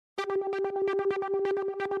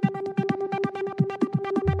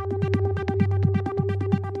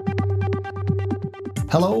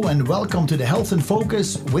Hello and welcome to the Health in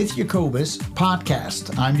Focus with Jacobus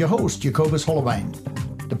podcast. I'm your host, Jacobus Hollowijn.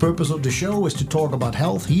 The purpose of the show is to talk about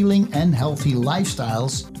health, healing, and healthy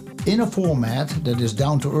lifestyles in a format that is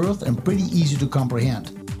down to earth and pretty easy to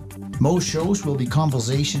comprehend. Most shows will be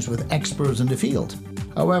conversations with experts in the field.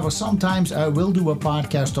 However, sometimes I will do a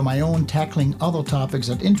podcast on my own tackling other topics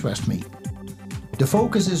that interest me. The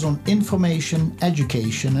focus is on information,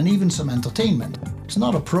 education, and even some entertainment. It's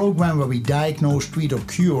not a program where we diagnose, treat, or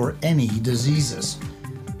cure any diseases.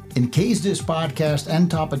 In case this podcast and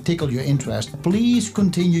topic tickle your interest, please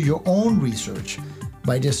continue your own research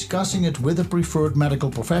by discussing it with a preferred medical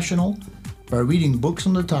professional, by reading books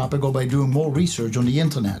on the topic, or by doing more research on the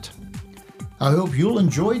internet. I hope you'll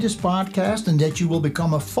enjoy this podcast and that you will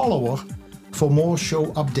become a follower for more show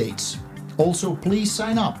updates. Also, please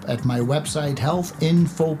sign up at my website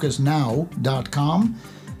healthinfocusnow.com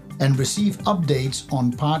and receive updates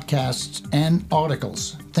on podcasts and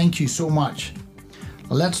articles. Thank you so much.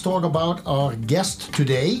 Let's talk about our guest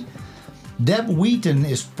today. Deb Wheaton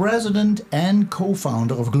is president and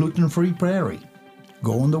co-founder of Gluten-Free Prairie.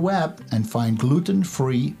 Go on the web and find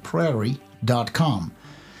glutenfreeprairie.com.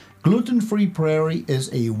 Gluten-Free Prairie is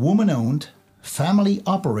a woman-owned,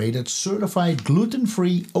 family-operated, certified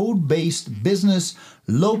gluten-free, oat-based business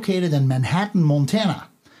located in Manhattan, Montana.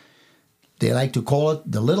 They like to call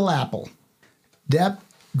it the Little Apple. Deb,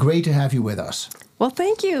 great to have you with us. Well,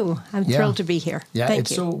 thank you. I'm thrilled to be here. Yeah, thank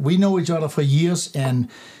you. So we know each other for years, and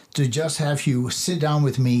to just have you sit down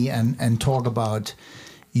with me and talk about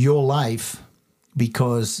your life,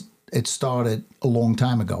 because it started a long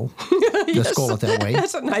time ago. Let's call it that way.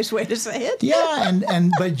 That's a nice way to say it. Yeah,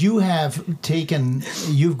 but you've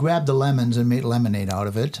grabbed the lemons and made lemonade out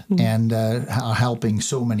of it, and are helping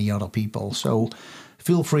so many other people. So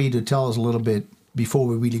feel free to tell us a little bit, before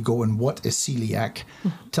we really go in what is celiac,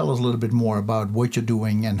 tell us a little bit more about what you're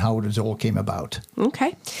doing and how this all came about.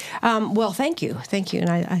 Okay. Well, thank you. Thank you. And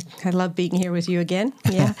I love being here with you again.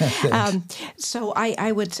 Yeah. So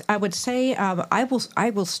I would say I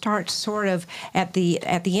will start sort of at the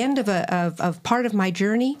end of part of my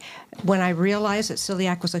journey, when I realized that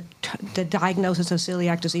celiac was the diagnosis of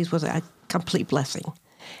celiac disease was a complete blessing,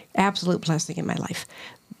 absolute blessing in my life.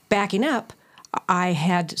 Backing up, I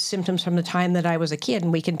had symptoms from the time that I was a kid,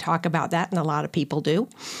 and we can talk about that, and a lot of people do.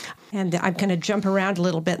 And I'm going to jump around a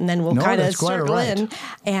little bit, and then we'll kind of circle in.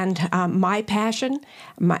 And my passion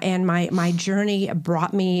my journey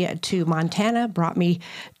brought me to Montana, brought me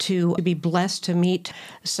to be blessed to meet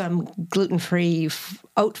some gluten-free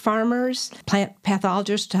oat farmers, plant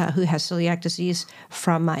pathologist who has celiac disease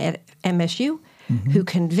from at MSU, who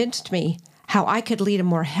convinced me how I could lead a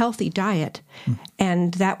more healthy diet.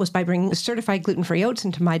 And that was by bringing certified gluten-free oats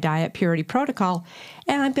into my diet purity protocol,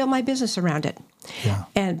 and I built my business around it. Yeah.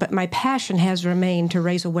 But my passion has remained to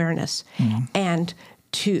raise awareness and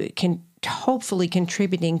to hopefully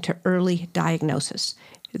contributing to early diagnosis.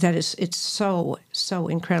 It's so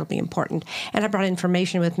incredibly important. And I brought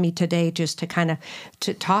information with me today just to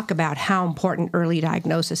to talk about how important early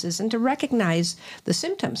diagnosis is and to recognize the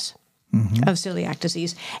symptoms of celiac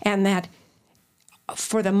disease, and that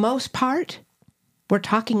for the most part, we're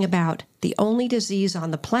talking about the only disease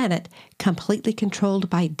on the planet completely controlled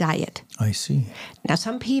by diet. I see. Now,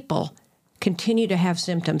 some people continue to have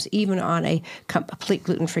symptoms even on a complete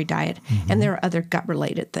gluten-free diet, and there are other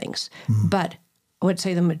gut-related things. But I would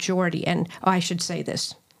say the majority, and I should say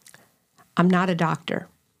this, I'm not a doctor.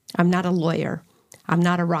 I'm not a lawyer. I'm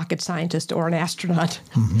not a rocket scientist or an astronaut.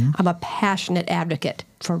 I'm a passionate advocate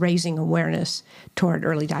for raising awareness toward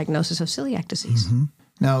early diagnosis of celiac disease.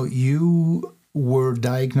 Now, you were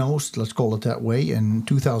diagnosed, let's call it that way, in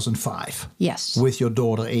 2005. Yes. With your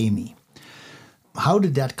daughter, Amy. How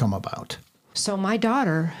did that come about? So my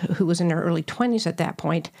daughter, who was in her early 20s at that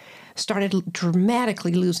point, started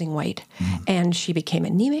dramatically losing weight, and she became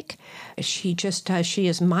anemic. She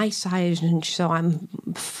is my size, and so I'm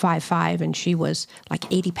 5'5", and she was like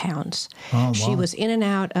 80 pounds. Oh, wow. She was in and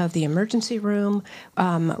out of the emergency room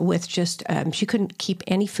with just, she couldn't keep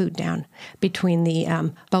any food down between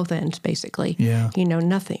the both ends, basically. Yeah.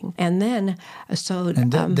 Nothing. And then,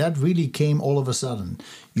 that really came all of a sudden.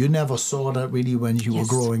 You never saw that really when you were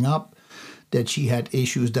growing up, that she had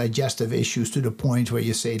issues, digestive issues, to the point where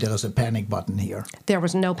you say there is a panic button here? There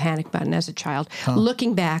was no panic button as a child.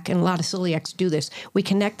 Looking back, and a lot of celiacs do this, we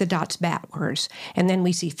connect the dots backwards, and then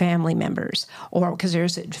we see family members, or because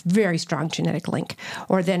there's a very strong genetic link,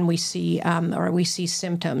 or then we see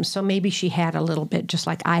symptoms. So maybe she had a little bit, just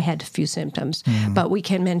like I had a few symptoms, but we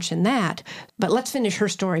can mention that. But let's finish her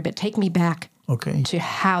story, but take me back Okay. to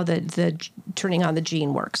how the turning on the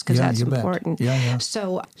gene works, because that's you bet. important. Yeah.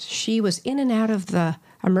 So she was in and out of the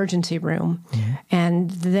emergency room,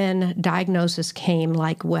 and then diagnosis came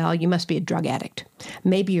like, well, you must be a drug addict.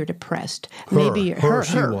 Maybe you're depressed. Maybe you're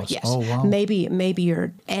She was. Yes. Oh, wow. Maybe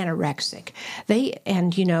you're anorexic.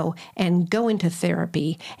 And go into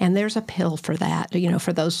therapy, and there's a pill for that,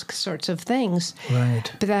 for those sorts of things. Right.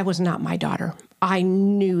 But that was not my daughter. I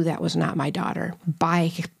knew that was not my daughter.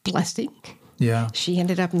 By blessing, Yeah. she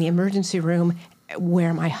ended up in the emergency room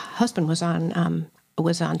where my husband was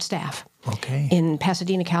on staff. Okay. In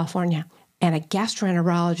Pasadena, California. And a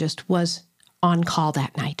gastroenterologist was on call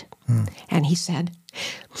that night. And he said,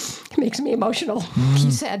 it makes me emotional. He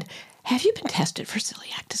said, have you been tested for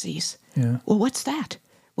celiac disease? Yeah. Well, what's that?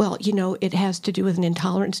 Well, it has to do with an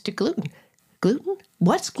intolerance to gluten. Gluten?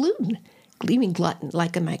 What's gluten? You mean glutton,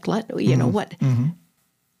 like am I glutton? What?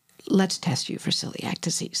 Let's test you for celiac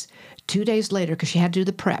disease. 2 days later, because she had to do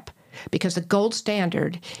the prep, because the gold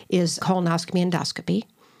standard is colonoscopy, endoscopy.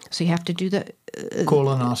 So you have to do the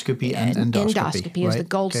colonoscopy and endoscopy. Endoscopy is the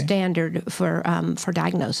gold standard for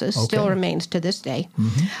diagnosis. Okay. Still remains to this day.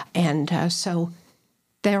 And so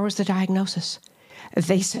there was the diagnosis.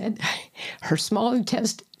 They said her small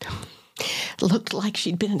intestine looked like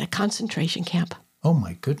she'd been in a concentration camp. Oh,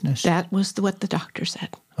 my goodness. That was what the doctor said.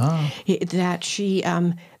 That she,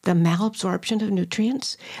 the malabsorption of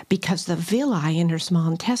nutrients, because the villi in her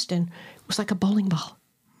small intestine was like a bowling ball.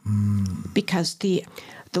 Because the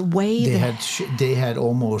way they had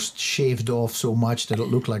almost shaved off so much that it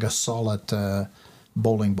looked like a solid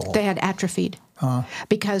bowling ball. They had atrophied.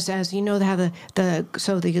 Because as you know, how the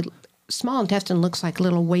small intestine looks like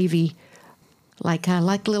little wavy, like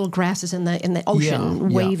little grasses in the ocean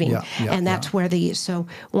waving, and that's where so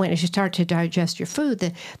when as you start to digest your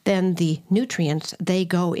food, then the nutrients, they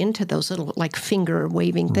go into those little like finger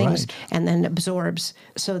waving things, and then absorbs.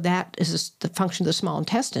 So that is the function of the small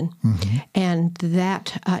intestine, and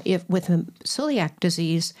that if with celiac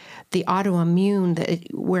disease, the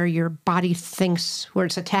autoimmune where your body thinks where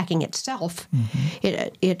it's attacking itself,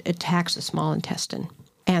 it attacks the small intestine.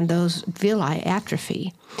 And those villi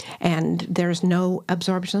atrophy, and there's no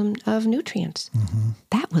absorption of nutrients.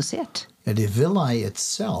 That was it. And the villi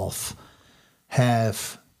itself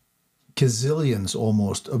have gazillions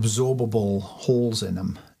almost absorbable holes in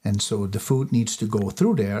them. And so the food needs to go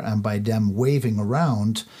through there, and by them waving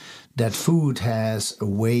around, that food has a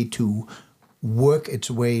way to work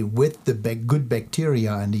its way with the good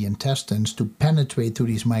bacteria in the intestines to penetrate through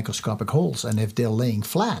these microscopic holes. And if they're laying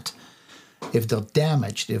flat, if they're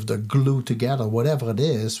damaged, if they're glued together, whatever it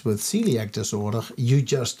is, with celiac disorder, you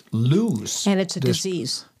just lose. And it's a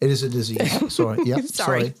disease. It is a disease. Sorry. Yeah.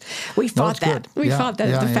 Sorry. We fought that. Good. We fought that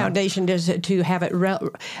as the foundation to have it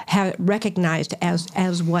have it recognized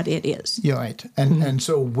as what it is. Yeah, right. And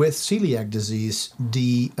so with celiac disease,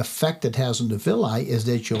 the effect it has on the villi is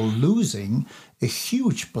that you're losing a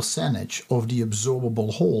huge percentage of the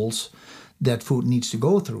absorbable holes that food needs to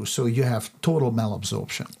go through. So you have total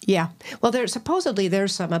malabsorption. Yeah. Well, there's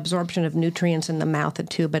some absorption of nutrients in the mouth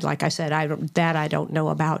too, but like I said, I don't know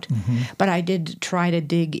about. But I did try to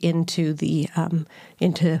dig into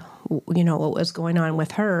what was going on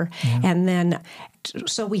with her, and then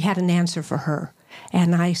so we had an answer for her,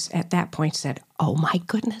 and I at that point said, "Oh my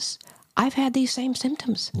goodness, I've had these same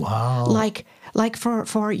symptoms. Wow. Like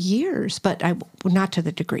for years, but not to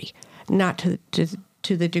the degree, not to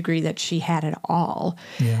the degree that she had it all.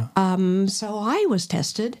 Yeah. So I was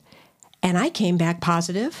tested, and I came back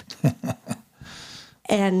positive.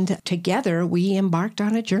 And together we embarked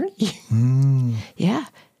on a journey. Yeah.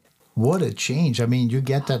 What a change. I mean, you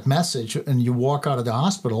get that message and you walk out of the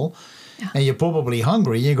hospital and you're probably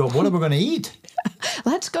hungry. You go, what are we going to eat?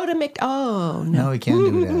 Let's go to Oh, no. No, you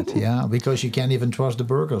can't do that. Yeah, because you can't even trust the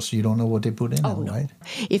burgers. You don't know what they put in them, right?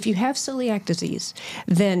 If you have celiac disease,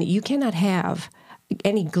 then you cannot have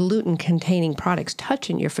any gluten-containing products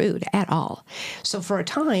touching your food at all. So for a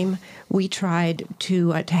time, we tried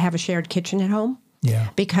to have a shared kitchen at home. Yeah.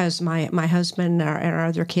 Because my husband and our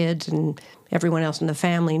other kids and everyone else in the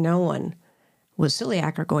family, no one was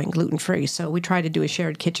celiac or going gluten-free. So we tried to do a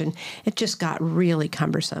shared kitchen. It just got really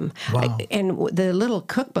cumbersome. Wow. And the little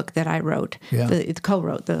cookbook that I wrote,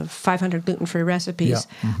 co-wrote, the 500 gluten-free recipes,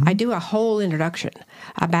 I do a whole introduction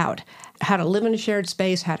about how to live in a shared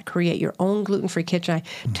space, how to create your own gluten-free kitchen. I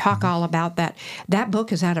talk all about that. That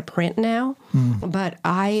book is out of print now, but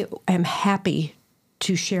I am happy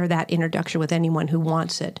to share that introduction with anyone who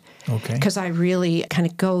wants it. Okay. Because I really kind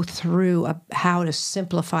of go through how to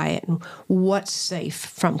simplify it and what's safe,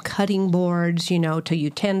 from cutting boards, to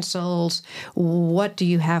utensils. What do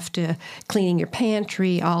you have to cleaning your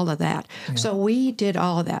pantry, all of that. Yeah. So we did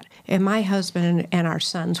all of that. And my husband and our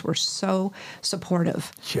sons were so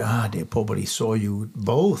supportive. Yeah, they probably saw you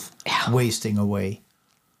both wasting away.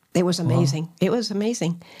 It was amazing. Wow. It was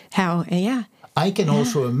amazing how, I can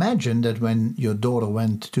also imagine that when your daughter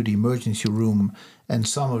went to the emergency room and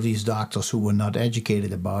some of these doctors who were not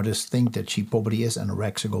educated about this think that she probably is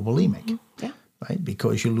anorexic or bulimic. Mm-hmm. Yeah. Right?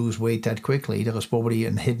 Because you lose weight that quickly. There is probably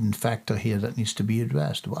a hidden factor here that needs to be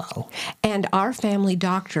addressed. Wow. And our family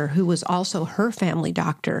doctor, who was also her family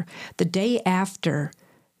doctor, the day after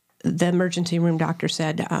the emergency room doctor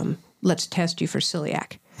said, let's test you for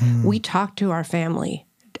celiac. We talked to our family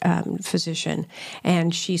physician,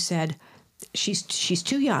 and she said, she's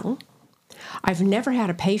too young. I've never had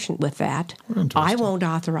a patient with that. I won't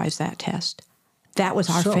authorize that test. That was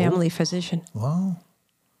our family physician. Wow.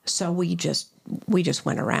 So we just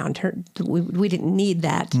went around her. We didn't need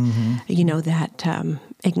that, that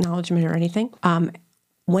acknowledgement or anything.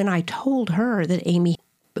 When I told her that Amy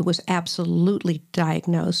was absolutely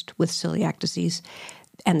diagnosed with celiac disease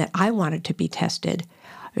and that I wanted to be tested,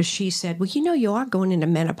 she said, well, you are going into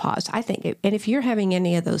menopause, I think. And if you're having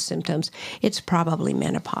any of those symptoms, it's probably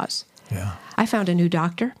menopause. Yeah. I found a new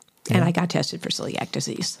doctor, and I got tested for celiac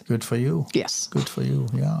disease. Good for you. Yes. Good for you.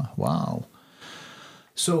 Yeah. Wow.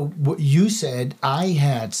 So what you said, I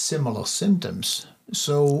had similar symptoms.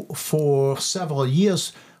 So for several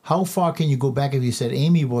years, how far can you go back if you said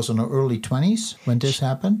Amy was in her early 20s when this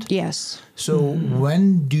happened? Yes. So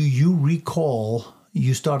when do you recall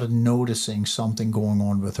you started noticing something going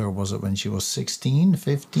on with her? Was it when she was 16,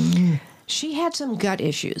 15? She had some gut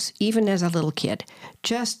issues, even as a little kid.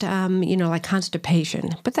 Just, like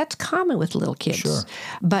constipation. But that's common with little kids. Sure.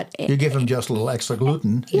 But you give them just a little extra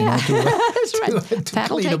gluten, that's right. to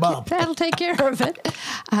clean them up. That'll take care of it.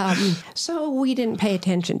 So we didn't pay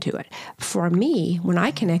attention to it. For me, when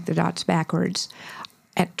I connect the dots backwards,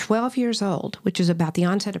 at 12 years old, which is about the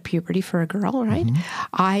onset of puberty for a girl, right?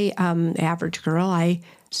 Average girl, I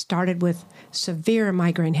started with severe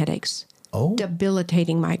migraine headaches. Oh.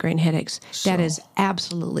 Debilitating migraine headaches. So. That is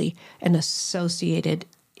absolutely an associated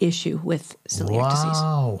issue with celiac disease.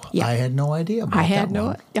 Wow. Yeah. I had no idea about that. I had no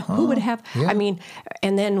idea. Who would have? Yeah. I mean,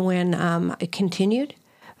 and then when it continued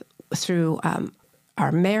through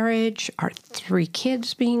our marriage, our 3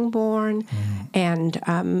 kids being born, and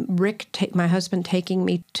Rick, my husband, taking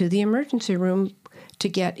me to the emergency room to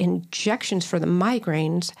get injections for the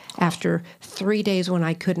migraines after 3 days when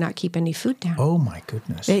I could not keep any food down. Oh, my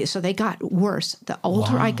goodness. So they got worse. The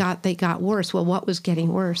older I got, they got worse. Well, what was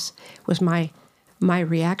getting worse was my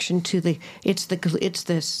reaction to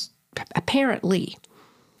apparently,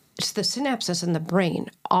 it's the synapses in the brain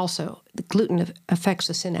also. The gluten affects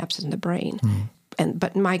the synapses in the brain.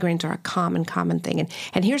 But migraines are a common thing.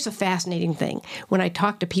 And here's a fascinating thing. When I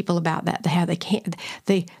talk to people about that,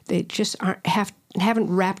 they just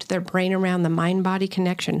haven't wrapped their brain around the mind-body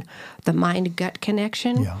connection, the mind-gut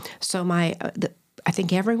connection. Yeah. So I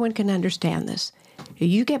think everyone can understand this.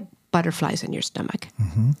 You get butterflies in your stomach.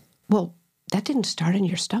 Well, that didn't start in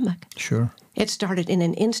your stomach. Sure. It started in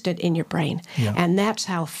an instant in your brain. Yeah. And that's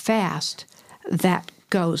how fast that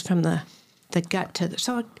goes from the gut to the...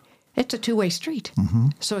 So it's a two-way street.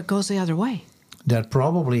 So it goes the other way. That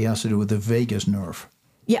probably has to do with the vagus nerve.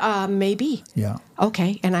 Yeah, maybe. Yeah.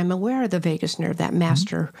 Okay, and I'm aware of the vagus nerve, that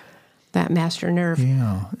master nerve.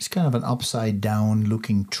 Yeah, it's kind of an upside-down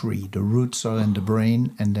looking tree. The roots are in the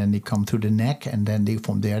brain, and then they come through the neck, and then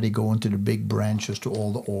from there they go into the big branches to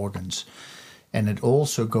all the organs. And it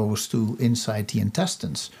also goes to inside the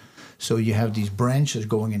intestines. So you have these branches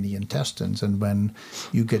going in the intestines, and when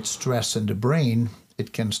you get stress in the brain,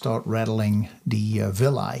 it can start rattling the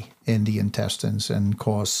villi in the intestines and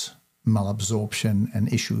cause malabsorption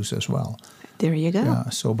and issues as well. There you go.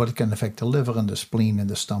 Yeah, but it can affect the liver and the spleen and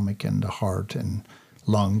the stomach and the heart and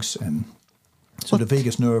lungs. And so the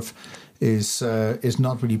vagus nerve is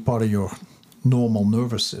not really part of your normal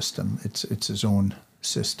nervous system. It's its own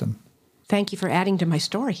system. Thank you for adding to my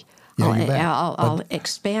story. Yeah, I'll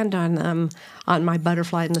expand on my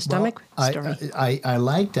butterfly in the stomach story. I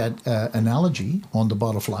like that analogy on the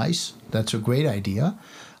butterflies. That's a great idea.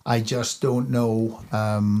 I just don't know.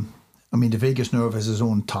 The vagus nerve is its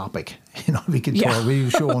own topic. We could talk really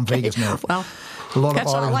show on vagus nerve. Well, a lot that's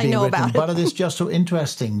of all articles I being know written, about it. but it is just so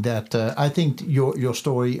interesting that I think your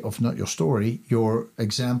story, not your story, your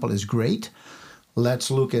example is great. Let's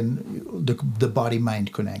look in the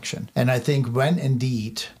body-mind connection. And I think when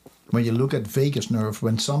indeed when you look at vagus nerve,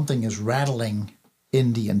 when something is rattling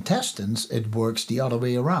in the intestines, it works the other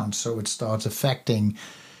way around. So it starts affecting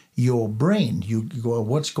your brain. You go,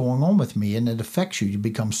 what's going on with me? And it affects you. You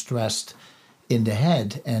become stressed in the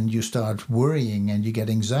head and you start worrying and you get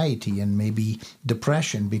anxiety and maybe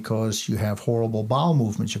depression because you have horrible bowel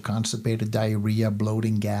movements. You're constipated, diarrhea,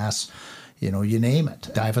 bloating, gas, you name it.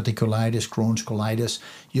 Diverticulitis, Crohn's colitis.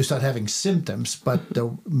 You start having symptoms, but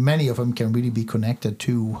many of them can really be connected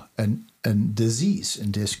to a disease.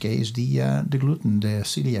 In this case, the gluten, the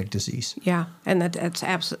celiac disease. Yeah, and that's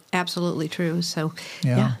absolutely true. So,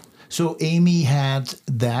 yeah. So Amy had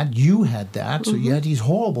that, you had that, so you had these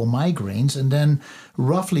horrible migraines, and then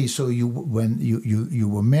roughly, so when you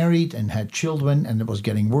were married and had children, and it was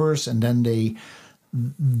getting worse, and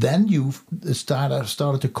then you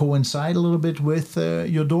started to coincide a little bit with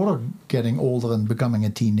your daughter getting older and becoming a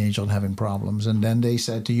teenager and having problems, and then they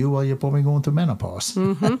said to you, well, you're probably going through menopause.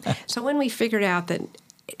 So when we figured out that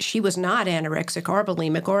she was not anorexic or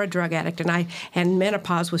bulimic or a drug addict, and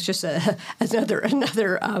menopause was just another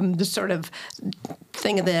sort of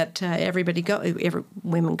thing that every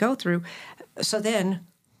women go through. So then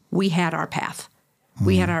we had our path.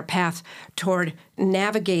 We had our path toward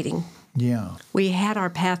navigating. Yeah. We had our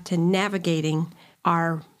path to navigating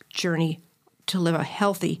our journey to live a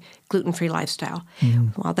healthy, gluten-free lifestyle.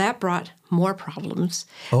 Well, that brought more problems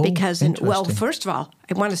because, first of all,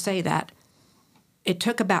 I want to say that it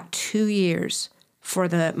took about 2 years for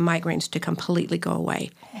the migraines to completely go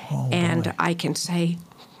away. And boy. I can say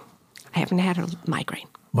I haven't had a migraine.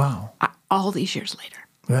 Wow. All these years later.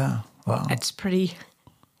 Yeah, wow.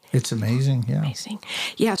 It's amazing, yeah. Amazing.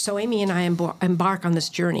 Yeah, so Amy and I embark on this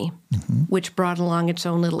journey, which brought along its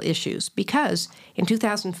own little issues. Because in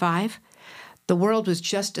 2005, the world was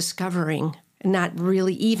just discovering, not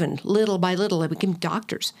really even, little by little, it became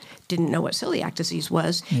doctors didn't know what celiac disease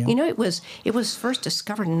was. Yeah. It was first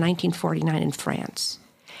discovered in 1949 in France.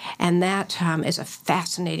 And that is a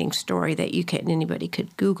fascinating story that anybody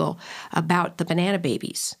could Google about the banana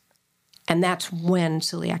babies. And that's when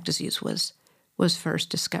celiac disease was first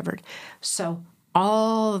discovered. So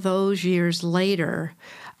all those years later,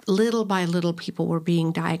 little by little, people were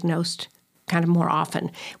being diagnosed kind of more often.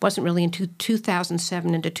 It wasn't really until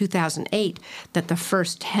 2007 into 2008 that the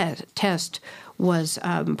first test was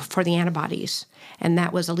for the antibodies, and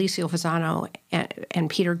that was Alessio Fasano and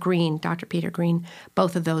Peter Green, Dr. Peter Green,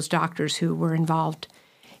 both of those doctors who were involved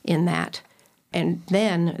in that. And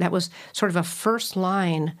then that was sort of a first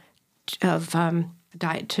line of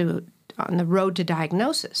on the road to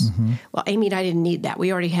diagnosis. Well, Amy and I didn't need that.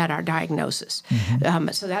 We already had our diagnosis.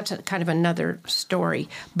 So that's kind of another story.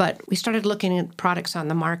 But we started looking at products on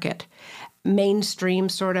the market, mainstream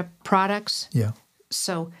sort of products. Yeah.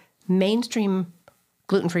 So mainstream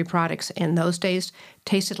gluten-free products in those days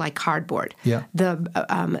tasted like cardboard. Yeah.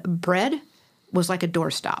 The bread was like a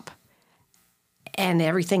doorstop. And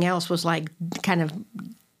everything else was like kind of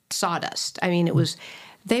sawdust. I mean, it was...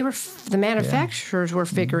 the manufacturers were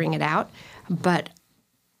figuring it out, but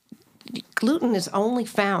gluten is only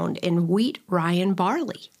found in wheat, rye, and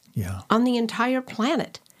barley on the entire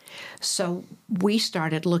planet. So we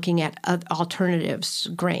started looking at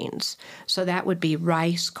alternatives, grains. So that would be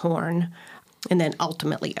rice, corn, and then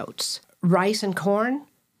ultimately oats. Rice and corn.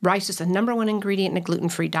 Rice is the number one ingredient in a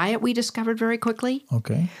gluten-free diet, we discovered very quickly.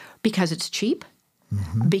 Okay. Because it's cheap.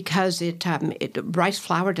 Because rice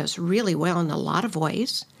flour does really well in a lot of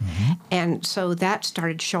ways. And so that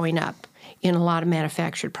started showing up in a lot of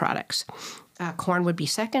manufactured products. Corn would be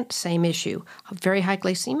second, same issue. Very high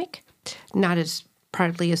glycemic, not as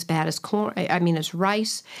probably as bad as as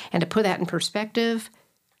rice. And to put that in perspective,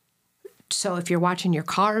 so if you're watching your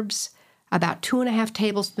carbs, about 2.5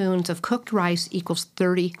 tablespoons of cooked rice equals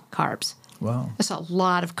 30 carbs. Wow. That's a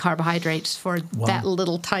lot of carbohydrates for that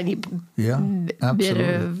little tiny bit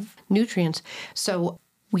of nutrients. So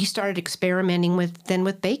we started experimenting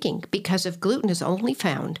with baking, because if gluten is only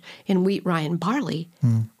found in wheat, rye, and barley,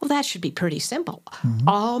 well, that should be pretty simple.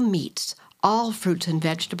 All meats, all fruits and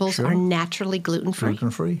vegetables are naturally gluten-free.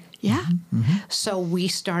 Gluten-free. Yeah. So we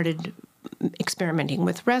started experimenting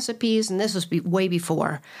with recipes, and this was way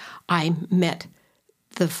before I met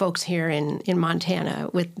the folks here in Montana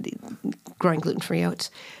with growing gluten-free oats.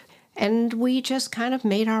 And we just kind of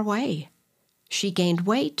made our way. She gained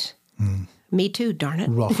weight. Me too, darn it.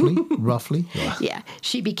 Roughly. Yeah.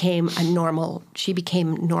 She became normal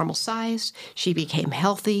size. She became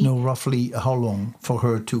healthy. No, roughly how long for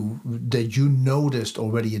her that you noticed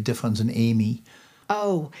already a difference in Amy?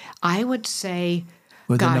 Oh, I would say...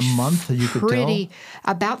 Within a month, you could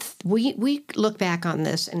tell? We look back on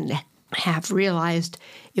this, and have realized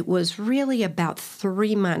it was really about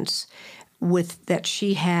 3 months that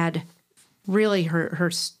she had really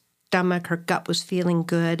her stomach, her gut was feeling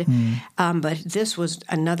good. But this was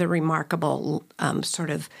another remarkable sort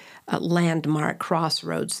of landmark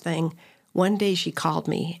crossroads thing. One day she called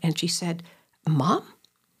me and she said, Mom,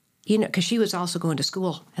 because she was also going to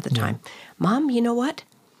school at the time. Mom, you know what?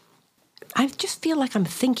 I just feel like I'm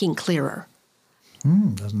thinking clearer.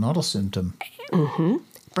 That's not a symptom.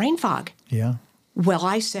 Brain fog. Yeah. Well,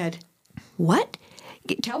 I said, what?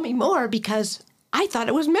 Tell me more, because I thought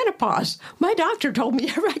it was menopause. My doctor told me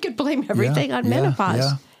I could blame everything on menopause.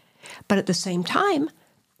 Yeah. But at the same time,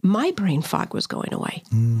 my brain fog was going away.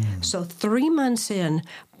 So 3 months in,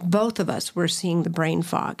 both of us were seeing the brain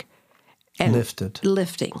fog and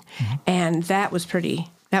lifting. And that was pretty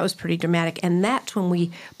dramatic. And that's when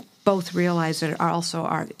we both realized that also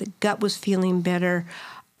the gut was feeling better.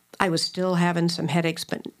 I was still having some headaches,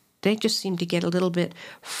 but they just seemed to get a little bit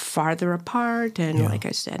farther apart. And like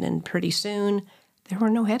I said, and pretty soon there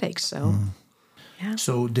were no headaches. So,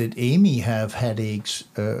 So did Amy have headaches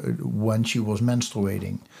when she was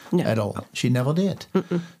menstruating at all? She never did.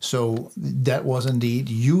 So that was indeed,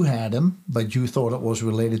 you had them, but you thought it was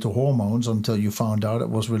related to hormones until you found out it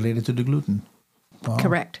was related to the gluten. Wow.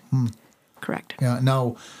 Correct. Correct. Yeah.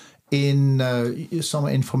 Now, in some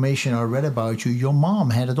information I read about you, your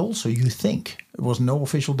mom had it also, you think. It was no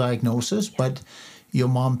official diagnosis, but your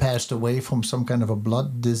mom passed away from some kind of a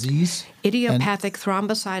blood disease. Idiopathic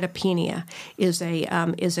thrombocytopenia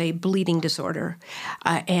is a bleeding disorder,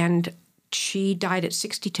 and she died at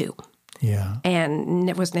 62. Yeah. And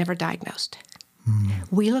it was never diagnosed.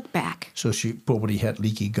 We look back. So she probably had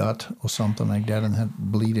leaky gut or something like that and had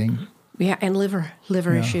bleeding. Yeah, and liver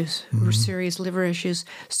issues, serious liver issues.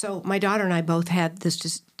 So my daughter and I both had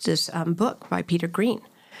this book by Peter Green,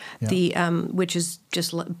 which is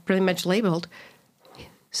just pretty much labeled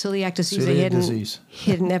Celiac disease,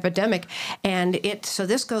 hidden epidemic. And so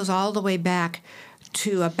this goes all the way back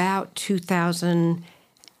to about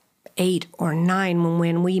 2008 or 9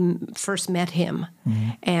 when we first met him.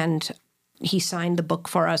 And he signed the book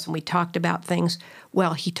for us and we talked about things.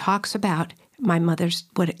 Well, he talks about my mother's,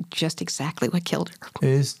 just exactly what killed her.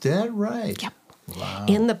 Is that right? Yep. Wow.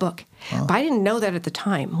 In the book. But I didn't know that at the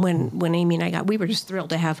time when Amy and I we were just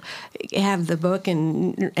thrilled to have the book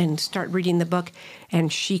and start reading the book.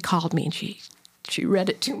 And she called me and she read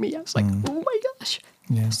it to me. I was like, oh my gosh.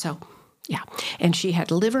 Yeah. So, yeah. And she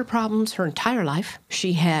had liver problems her entire life.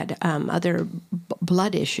 She had other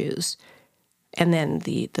blood issues. And then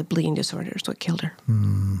the bleeding disorder is what killed her.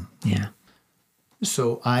 Yeah.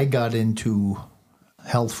 So I got into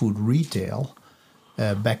health food retail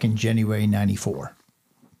back in January 94,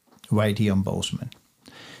 right here in Bozeman.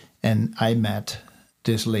 And I met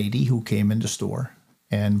this lady who came in the store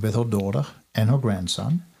and with her daughter and her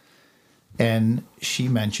grandson. And she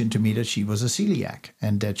mentioned to me that she was a celiac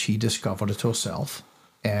and that she discovered it herself.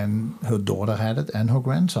 And her daughter had it and her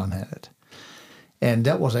grandson had it. And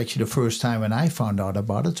that was actually the first time when I found out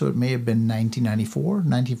about it. So it may have been 1994,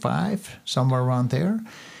 95, somewhere around there.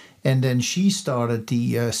 And then she started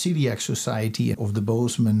the Celiac Society of the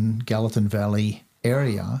Bozeman, Gallatin Valley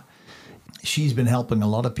area. She's been helping a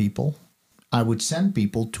lot of people. I would send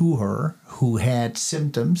people to her who had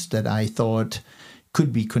symptoms that I thought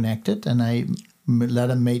could be connected. And I let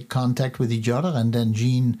them make contact with each other. And then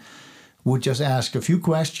Jean would just ask a few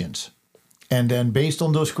questions. And then based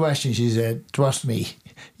on those questions, she said, trust me,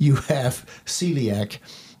 you have celiac.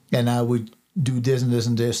 And I would do this and this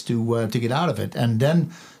and this to get out of it. And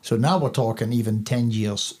then, so now we're talking even 10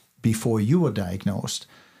 years before you were diagnosed.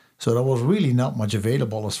 So there was really not much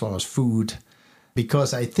available as far as food.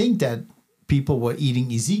 Because I think that people were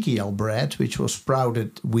eating Ezekiel bread, which was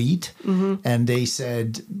sprouted wheat. And they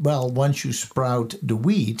said, well, once you sprout the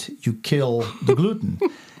wheat, you kill the gluten.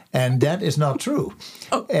 And that is not true.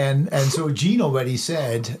 And so Jean already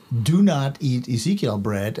said, do not eat Ezekiel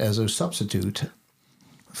bread as a substitute.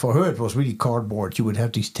 For her, it was really cardboard. You would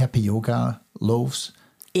have these tapioca loaves,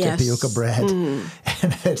 tapioca bread. And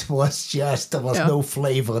it was just, there was no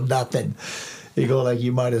flavor, nothing. You go like,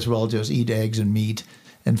 you might as well just eat eggs and meat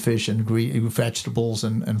and fish and vegetables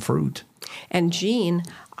and fruit. And Jean,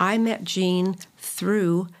 I met Jean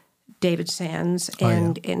through David Sands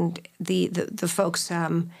and the folks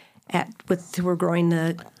who were growing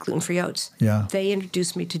the gluten-free oats. Yeah. They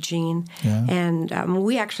introduced me to Jean. Yeah. And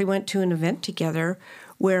we actually went to an event together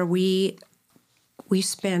where we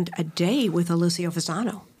spent a day with Alicia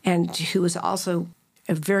Fasano, and who was also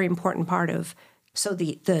a very important part of, so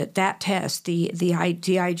that test, the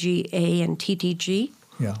DIGA and TTG,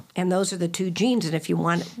 and those are the two genes. And if you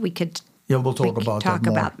want, we could Yeah, we'll talk we about talk that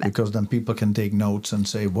more about that. because then people can take notes and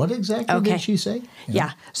say, what exactly Okay. did she say?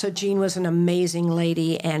 Yeah. So Jean was an amazing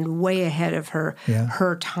lady and way ahead of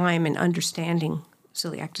her time in understanding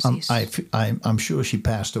celiac disease. I'm sure she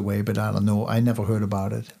passed away, but I don't know. I never heard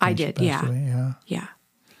about it. I when she did, passed yeah. away. Yeah. Yeah.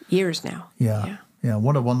 Years now. Yeah. Yeah,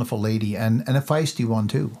 what a wonderful lady, and a feisty one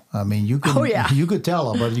too. I mean, you could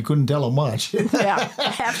tell her, but you couldn't tell her much. Yeah,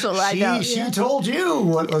 absolutely. She told you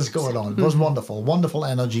what was going on. It was wonderful, wonderful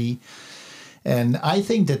energy, and I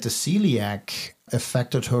think that the celiac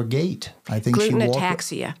affected her gait. I think gluten she walked.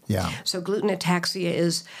 ataxia. Yeah. So gluten ataxia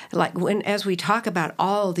is like as we talk about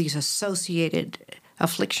all these associated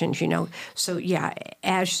afflictions, So yeah,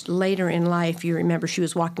 as later in life, you remember she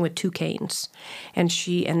was walking with 2 canes, and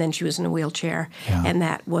then she was in a wheelchair, and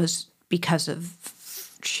that was because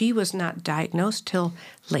she was not diagnosed till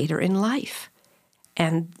later in life,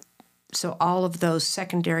 and so all of those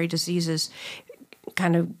secondary diseases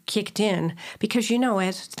kind of kicked in because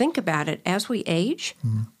think about it, as we age,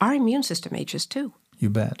 our immune system ages too. You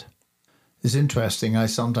bet. It's interesting. I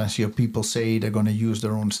sometimes hear people say they're going to use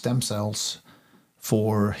their own stem cells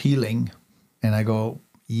for healing. And I go,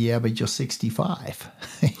 yeah, but you're 65.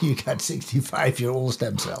 You got 65-year-old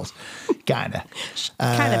stem cells. Kind of.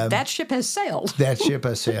 That ship has sailed. That ship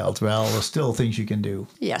has sailed. Well, there's still things you can do.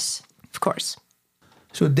 Yes, of course.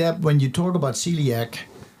 So, Deb, when you talk about celiac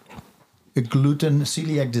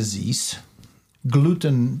disease,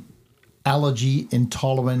 gluten allergy,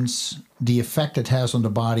 intolerance, the effect it has on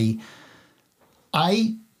the body,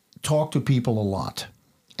 I talk to people a lot.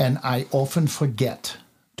 And I often forget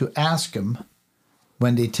to ask them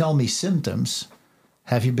when they tell me symptoms,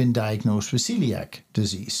 have you been diagnosed with celiac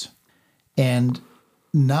disease? And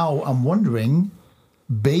now I'm wondering,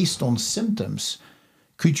 based on symptoms,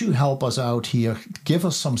 could you help us out here? Give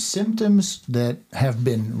us some symptoms that have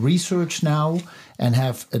been researched now and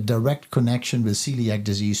have a direct connection with celiac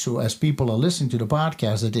disease. So as people are listening to the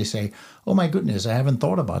podcast, that they say, oh my goodness, I haven't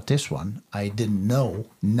thought about this one. I didn't know.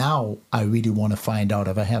 Now I really want to find out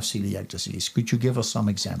if I have celiac disease. Could you give us some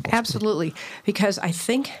examples? Absolutely. Because I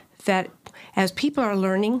think that as people are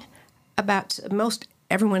learning about,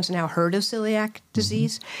 everyone's now heard of celiac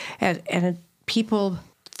disease, and people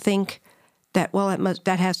think that,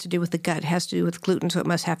 that has to do with the gut, it has to do with gluten, so it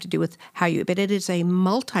must have to do with how but it is a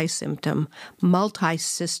multi-symptom,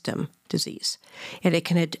 multi-system disease. And it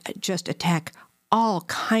can just attack all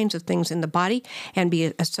kinds of things in the body and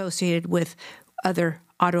be associated with other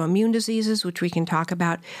autoimmune diseases, which we can talk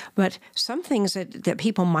about, but some things that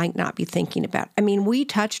people might not be thinking about. I mean, we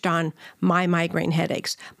touched on my migraine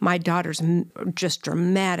headaches, my daughter's just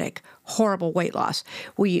dramatic, horrible weight loss.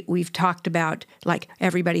 We've talked about, like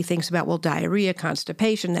everybody thinks about, diarrhea,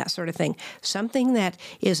 constipation, that sort of thing. Something that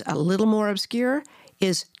is a little more obscure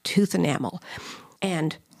is tooth enamel.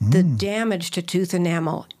 And the damage to tooth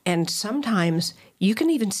enamel, and sometimes you can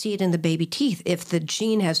even see it in the baby teeth if the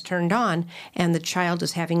gene has turned on and the child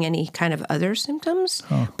is having any kind of other symptoms.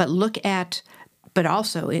 But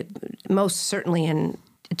also it most certainly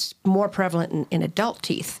it's more prevalent in adult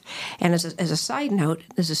teeth. And as a side note,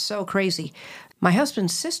 this is so crazy. My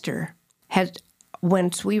husband's sister had,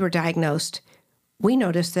 once we were diagnosed, we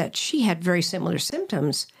noticed that she had very similar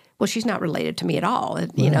symptoms. Well, she's not related to me at all,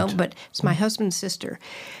 but it's my husband's sister.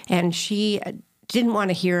 And she didn't want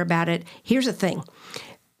to hear about it. Here's the thing.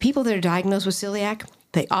 People that are diagnosed with celiac,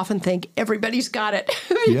 they often think everybody's got it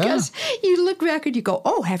because you look back and you go,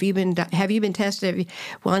 oh, have you been tested?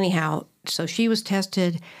 Well, anyhow, so she was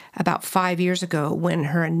tested about 5 years ago when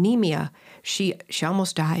her anemia, she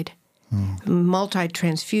almost died.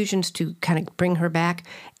 Multi-transfusions to kind of bring her back,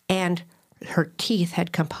 and her teeth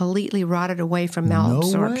had completely rotted away from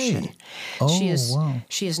malabsorption. No way. Oh, wow.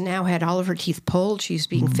 She has now had all of her teeth pulled. She's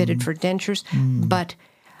being fitted for dentures. But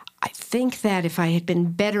I think that if I had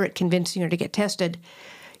been better at convincing her to get tested,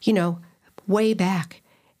 way back,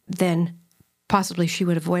 then possibly she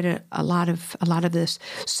would avoid a lot of this.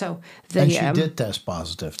 So and she did test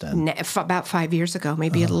positive then? About 5 years ago,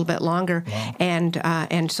 maybe a little bit longer. Wow.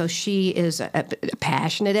 And so she is a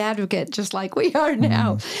passionate advocate, just like we are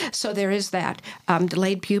now. So there is that.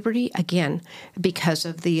 Delayed puberty, again, because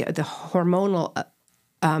of the hormonal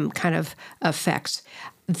kind of effects.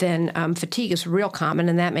 Then fatigue is real common,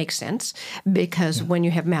 and that makes sense because when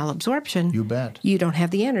you have malabsorption, you bet, you don't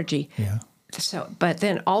have the energy. Yeah. So, but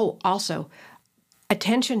then also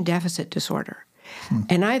attention deficit disorder.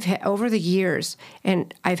 And I've had over the years,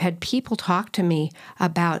 and I've had people talk to me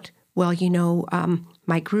about,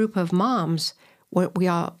 my group of moms, we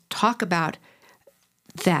all talk about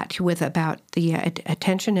that about the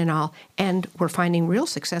attention and all, and we're finding real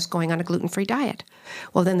success going on a gluten-free diet.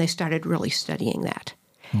 Well, then they started really studying that.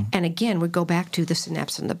 And again, we go back to the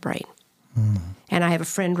synapse in the brain. And I have a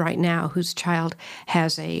friend right now whose child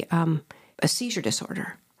has a seizure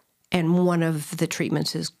disorder, and one of the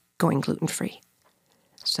treatments is going gluten-free.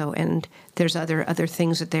 So, and there's other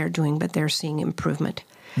things that they're doing, but they're seeing improvement.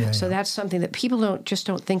 So that's something that people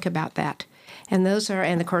don't think about that. And those are,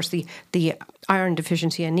 and of course the iron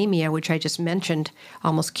deficiency anemia, which I just mentioned,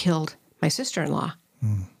 almost killed my sister-in-law.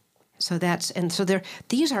 So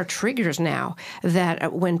these are triggers now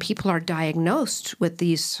that when people are diagnosed with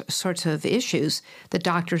these sorts of issues, the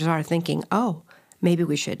doctors are thinking, oh, maybe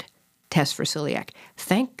we should test for celiac.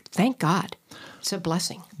 Thank God. It's a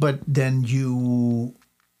blessing. But then you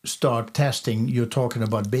start testing, you're talking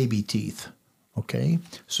about baby teeth, okay?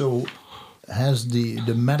 So has the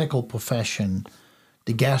medical profession,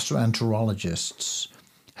 the gastroenterologists,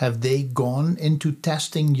 have they gone into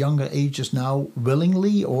testing younger ages now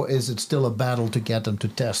willingly, or is it still a battle to get them to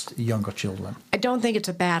test younger children? I don't think it's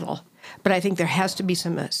a battle, but I think there has to be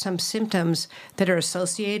some symptoms that are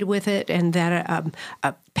associated with it, and that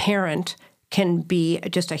a parent can be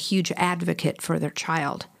just a huge advocate for their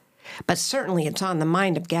child. But certainly it's on the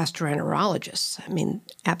mind of gastroenterologists. I mean,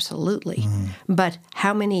 absolutely. But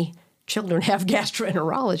how many children have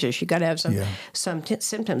gastroenterologists? You got to have some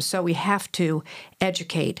symptoms. So we have to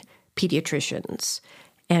educate pediatricians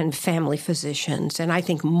and family physicians, and I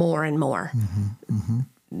think more and more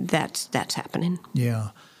that's happening. Yeah.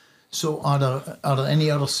 So are there any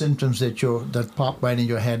other symptoms that pop right in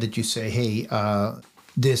your head that you say, hey,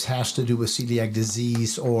 this has to do with celiac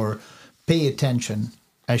disease, or pay attention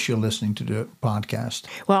as you're listening to the podcast?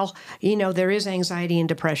 Well, there is anxiety and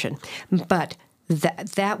depression, but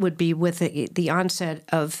that would be with the onset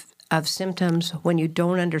of symptoms when you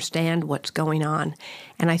don't understand what's going on.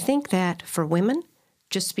 And I think that for women,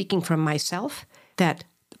 just speaking from myself, that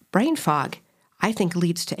brain fog, I think,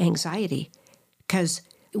 leads to anxiety. Because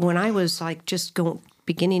when I was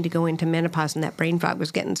beginning to go into menopause and that brain fog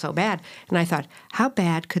was getting so bad, and I thought, how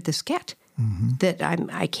bad could this get? That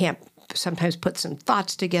I can't sometimes put some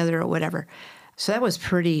thoughts together or whatever. So that was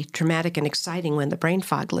pretty traumatic and exciting when the brain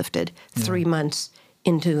fog lifted 3 months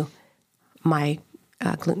into my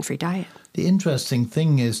gluten-free diet. The interesting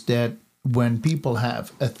thing is that when people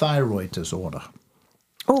have a thyroid disorder,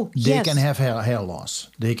 they can have hair loss,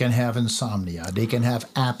 they can have insomnia, they can have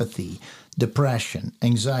apathy, depression,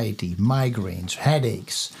 anxiety, migraines,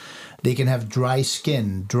 headaches. They can have dry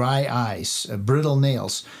skin, dry eyes, brittle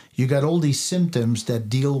nails. You got all these symptoms that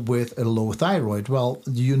deal with a low thyroid. Well,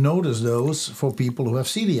 you notice those for people who have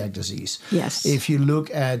celiac disease. Yes. If you look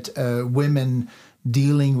at women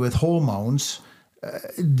dealing with hormones,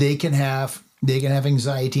 they can have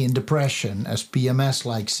anxiety and depression as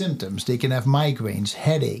PMS-like symptoms. They can have migraines,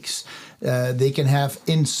 headaches. They can have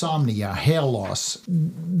insomnia, hair loss.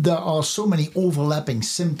 There are so many overlapping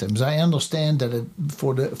symptoms. I understand that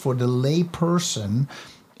for the lay person,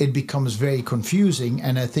 it becomes very confusing.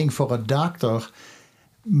 And I think for a doctor,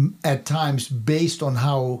 at times, based on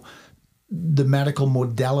how the medical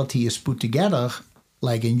modality is put together,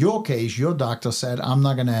 like in your case, your doctor said, I'm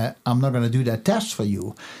not gonna do that test for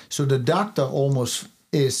you. So the doctor almost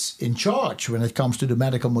is in charge when it comes to the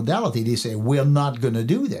medical modality. They say, we're not going to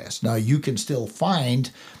do this. Now, you can still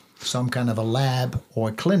find some kind of a lab or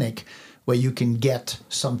a clinic where you can get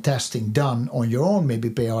some testing done on your own, maybe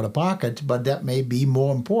pay out of pocket, but that may be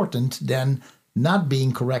more important than not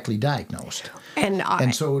being correctly diagnosed.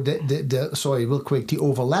 And so, sorry, real quick, the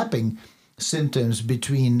overlapping symptoms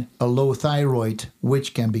between a low thyroid,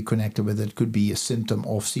 which can be connected with it, could be a symptom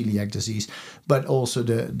of celiac disease, but also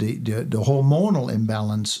the hormonal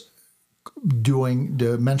imbalance during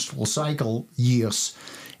the menstrual cycle years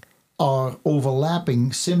are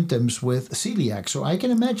overlapping symptoms with celiac. So I can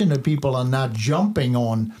imagine that people are not jumping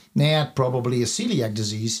on, probably a celiac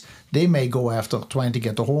disease. They may go after trying to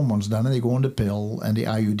get the hormones done, and they go on the pill and the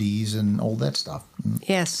IUDs and all that stuff.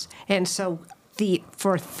 Yes, and so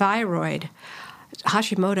for thyroid,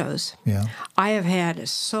 Hashimoto's, I have had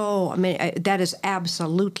that is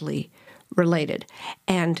absolutely related.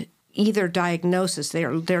 And either diagnosis,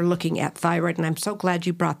 they're looking at thyroid, and I'm so glad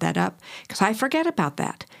you brought that up, because I forget about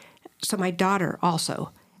that. So my daughter also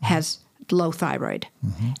has low thyroid,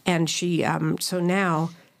 and she, so now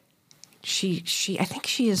I think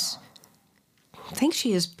she is,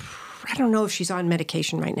 I don't know if she's on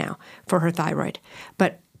medication right now for her thyroid,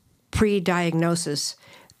 but pre-diagnosis,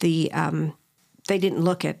 they didn't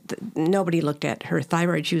nobody looked at her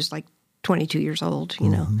thyroid. She was like 22 years old,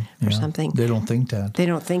 or something. They don't think that. They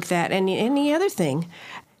don't think that. And the other thing,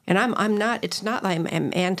 and I'm not, it's not like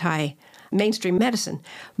I'm anti-mainstream medicine,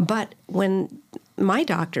 but when my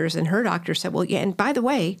doctors and her doctor said, well, yeah, and by the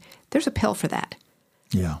way, there's a pill for that.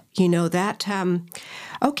 Yeah. You know, that,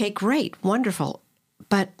 okay, great, wonderful.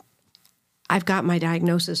 But I've got my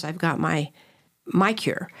diagnosis. I've got my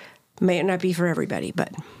cure. May not be for everybody,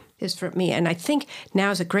 but is for me. And I think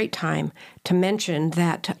now is a great time to mention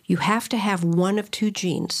that you have to have one of two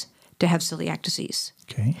genes to have celiac disease.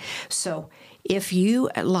 Okay. So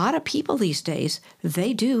a lot of people these days,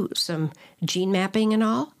 they do some gene mapping and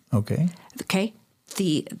all. Okay. Okay.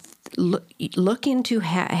 Look into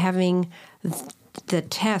having the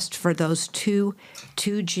test for those two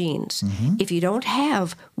genes. Mm-hmm. If you don't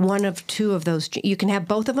have one of two of those, you can have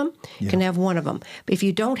both of them, you can have one of them. But if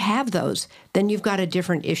you don't have those, then you've got a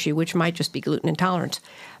different issue, which might just be gluten intolerance.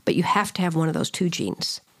 But you have to have one of those two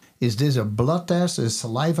genes. Is this a blood test, a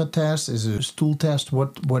saliva test, is it a stool test?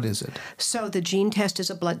 What is it? So the gene test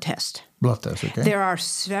is a blood test. Blood test, okay. There are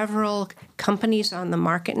several companies on the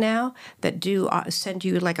market now that do send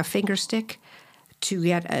you like a finger stick to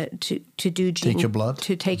get to do gene, take your blood,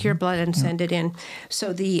 to take your blood and send it in.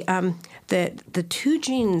 So the two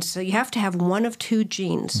genes. So you have to have one of two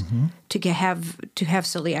genes to have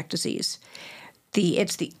celiac disease.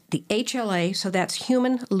 It's the HLA. So that's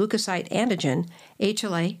human leukocyte antigen,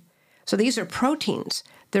 HLA. So these are proteins.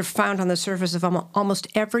 They're found on the surface of almost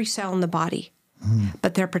every cell in the body,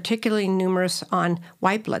 but they're particularly numerous on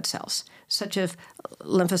white blood cells, such as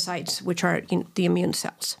lymphocytes, which are the immune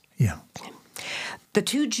cells. Yeah. The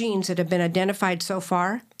two genes that have been identified so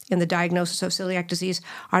far in the diagnosis of celiac disease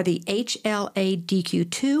are the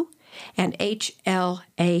HLA-DQ2 and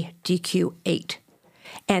HLA-DQ8.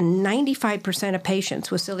 And 95% of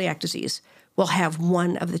patients with celiac disease will have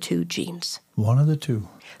one of the two genes. One of the two.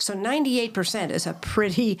 So 98% is a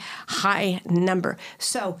pretty high number.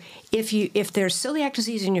 So if there's celiac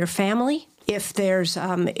disease in your family, if there's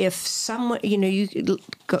if someone, you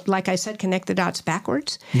go, like I said, connect the dots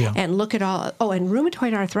backwards and look at all. Oh, and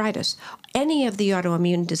rheumatoid arthritis, any of the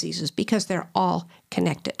autoimmune diseases, because they're all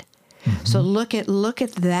connected. Mm-hmm. So look at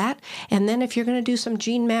that, and then if you're going to do some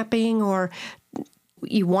gene mapping, or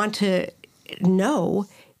you want to know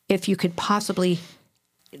if you could possibly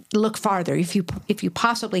look farther, if you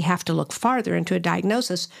possibly have to look farther into a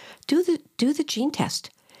diagnosis, do the gene test.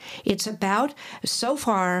 It's about, so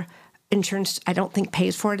far, insurance I don't think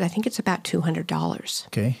pays for it. I think it's about $200.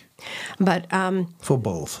 Okay. But for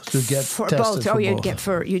both to get for tested both.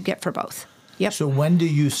 For You'd get for both. Yep. So when do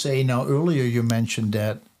you say, now earlier you mentioned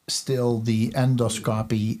that still the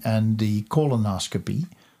endoscopy and the colonoscopy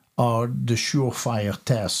are the surefire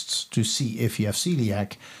tests to see if you have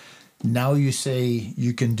celiac. Now you say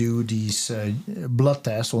you can do these blood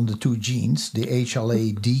tests on the two genes, the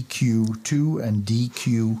HLA-DQ2 and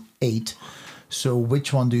DQ8. So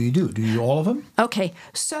which one do you do? Do you do all of them? Okay,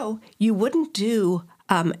 so you wouldn't do.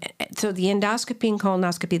 So the endoscopy and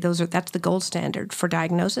colonoscopy, that's the gold standard for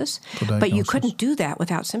diagnosis. But you couldn't do that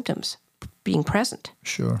without symptoms being present.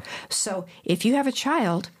 Sure. So if you have a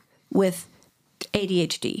child with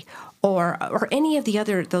ADHD or any of the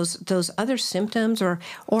other those other symptoms, or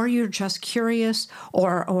you're just curious,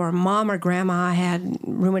 or mom or grandma had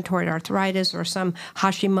rheumatoid arthritis or some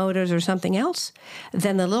Hashimoto's or something else,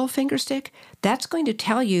 then the little finger stick, that's going to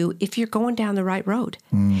tell you if you're going down the right road.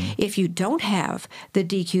 If you don't have the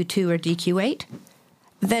DQ2 or DQ8,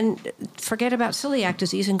 then forget about celiac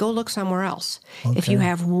disease and go look somewhere else. Okay. If you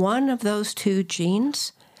have one of those two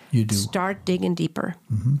genes, you do start digging deeper,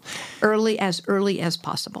 early as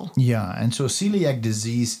possible. Yeah, and so celiac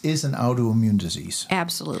disease is an autoimmune disease.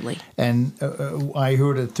 Absolutely. And I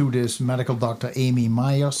heard it through this medical doctor, Amy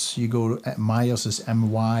Myers. You go to Myers is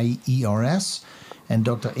Myers, and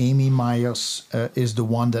Dr. Amy Myers is the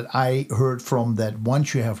one that I heard from, that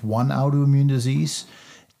once you have one autoimmune disease,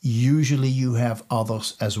 usually you have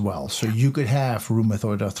others as well. So you could have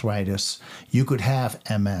rheumatoid arthritis, you could have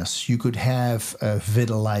MS, you could have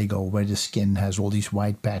vitiligo, where the skin has all these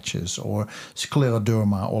white patches, or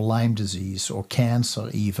scleroderma, or Lyme disease, or cancer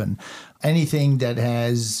even. Anything that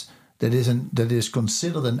is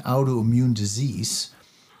considered an autoimmune disease,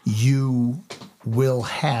 you will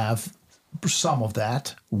have some of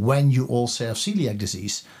that when you also have celiac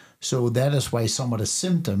disease. So that is why some of the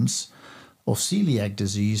symptoms of celiac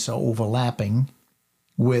disease are overlapping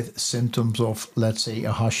with symptoms of, let's say,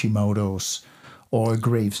 a Hashimoto's or a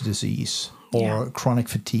Graves' disease or chronic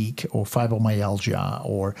fatigue or fibromyalgia,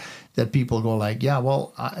 or that people go like, yeah,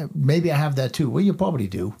 well, maybe I have that too. Well, you probably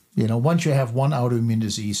do. Once you have one autoimmune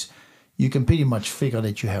disease, you can pretty much figure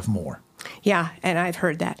that you have more. Yeah, and I've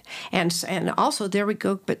heard that. And also there we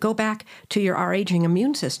go, but go back to our aging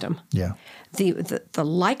immune system. Yeah. The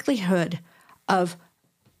likelihood of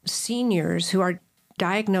seniors who are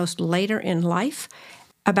diagnosed later in life,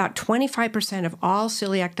 About 25% of all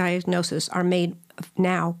celiac diagnoses are made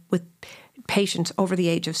now with patients over the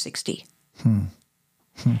age of 60.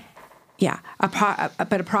 Yeah,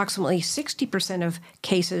 but approximately 60% of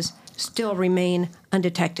cases still remain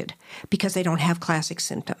undetected because they don't have classic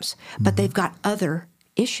symptoms. But they've got other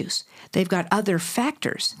issues. They've got other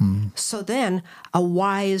factors. So then a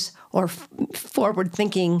wise or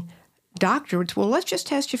forward-thinking doctor would say, well, let's just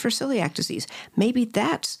test you for celiac disease. Maybe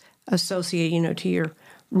that's associated, to your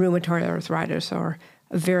rheumatoid arthritis or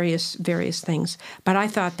various things. But I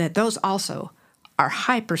thought that those also are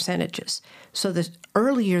high percentages. So the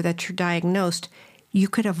earlier that you're diagnosed, you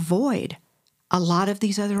could avoid a lot of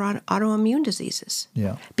these other autoimmune diseases.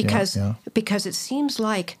 Yeah. Because it seems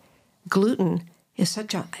like gluten is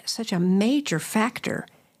such a major factor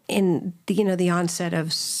in the onset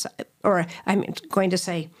of, or I'm going to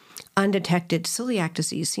say, undetected celiac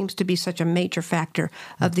disease seems to be such a major factor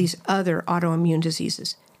of these other autoimmune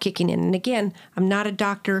diseases kicking in. And again, I'm not a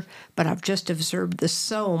doctor, but I've just observed this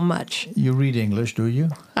so much. You read English, do you?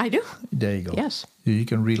 I do. There you go. Yes. You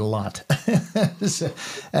can read a lot.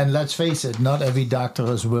 And let's face it, not every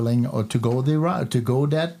doctor is willing to go the route, to go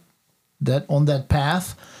that on that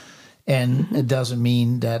path. And it doesn't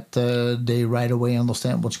mean that they right away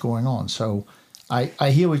understand what's going on. So I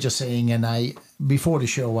hear what you're saying, and before the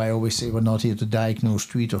show, I always say we're not here to diagnose,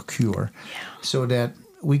 treat, or cure, so that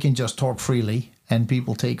we can just talk freely and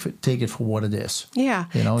people take it for what it is. Yeah,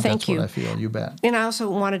 that's what I feel. You bet. And I also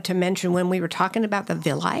wanted to mention when we were talking about the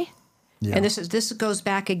villi, and this goes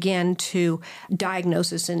back again to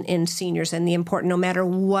diagnosis in seniors and the important, no matter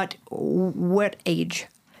what age.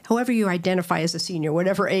 However you identify as a senior,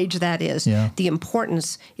 whatever age that is, the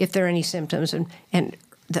importance, if there are any symptoms, and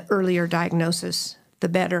the earlier diagnosis, the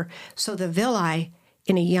better. So the villi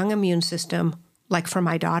in a young immune system, like for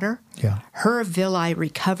my daughter, her villi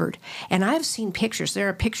recovered. And I've seen pictures. There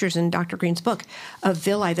are pictures in Dr. Green's book of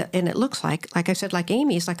villi, and it looks like I said, like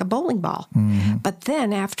Amy's, like a bowling ball. But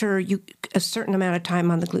then after a certain amount of time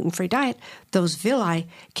on the gluten-free diet, those villi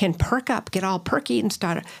can perk up, get all perky, and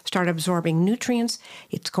start absorbing nutrients.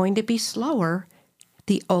 It's going to be slower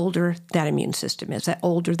the older that immune system is, the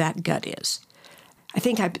older that gut is. I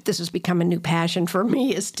think this has become a new passion for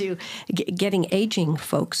me, is to getting aging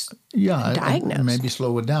folks diagnosed. And maybe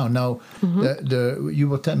slow it down. Now, you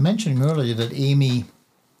were mentioning earlier that Amy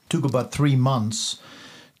took about 3 months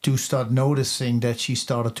to start noticing that she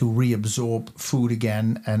started to reabsorb food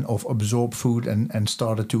again and absorb food and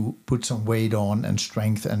started to put some weight on and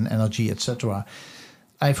strength and energy, etc.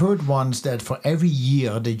 I've heard once that for every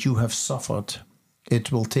year that you have suffered,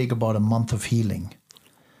 it will take about a month of healing.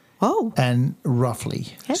 Oh. And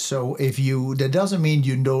roughly. Okay. So that doesn't mean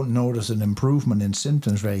you don't notice an improvement in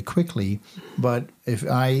symptoms very quickly. But if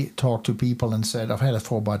I talk to people and said, I've had it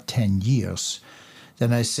for about 10 years,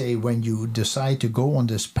 then I say, when you decide to go on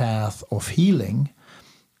this path of healing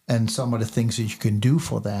and some of the things that you can do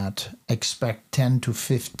for that, expect 10 to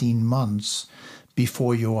 15 months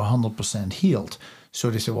before you're 100% healed.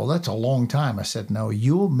 So they say, well, that's a long time. I said, no,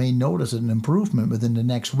 you may notice an improvement within the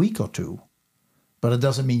next week or two. But it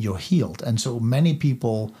doesn't mean you're healed. And so many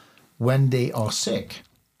people, when they are sick,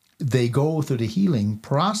 they go through the healing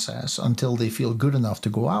process until they feel good enough to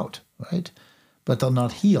go out, right? But they're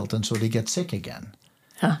not healed, and so they get sick again.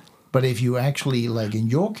 Huh. But if you actually, like in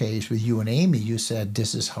your case with you and Amy, you said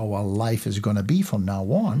this is how our life is going to be from now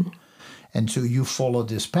on. And so you follow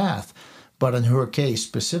this path. But in her case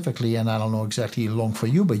specifically, and I don't know exactly how long for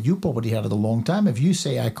you, but you probably had it a long time. If you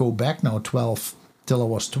say I go back now till I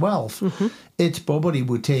was 12, it probably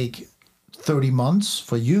would take 30 months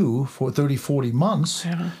for you, for 30, 40 months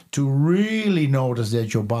to really notice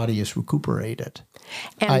that your body is recuperated.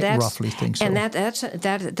 And I roughly think so. And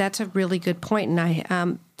that's a really good point,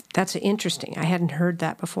 and that's interesting. I hadn't heard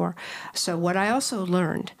that before. So what I also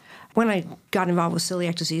learned when I got involved with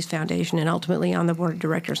Celiac Disease Foundation and ultimately on the board of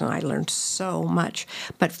directors, and I learned so much.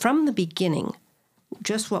 But from the beginning,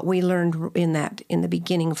 just what we learned in the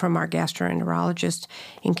beginning from our gastroenterologist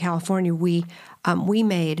in California, we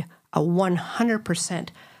made a 100%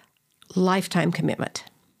 lifetime commitment.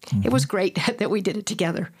 It was great that we did it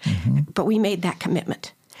together, but we made that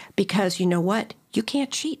commitment because you know what? You can't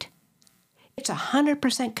cheat. It's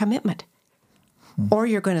 100% commitment, or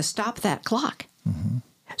you're going to stop that clock.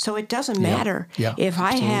 So it doesn't matter if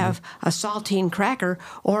I have a saltine cracker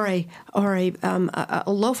or a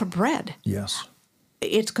loaf of bread. Yes.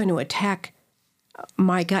 It's going to attack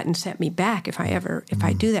my gut and set me back if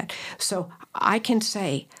I do that. So I can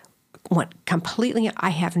say I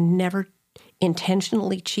have never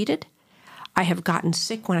intentionally cheated. I have gotten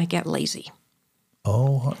sick when I get lazy.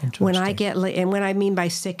 Oh, When I get, and what I mean by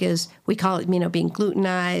sick is, we call it, being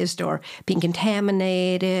glutenized or being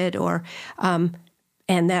contaminated, or,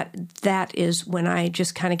 and that is when I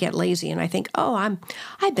just kind of get lazy and I think,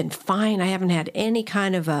 I've been fine. I haven't had any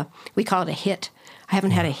kind of we call it a hit. I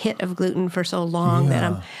haven't had a hit of gluten for so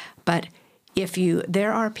long but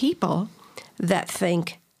there are people that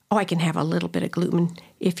think, I can have a little bit of gluten.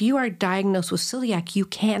 If you are diagnosed with celiac, you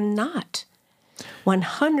cannot.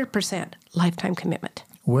 100% lifetime commitment.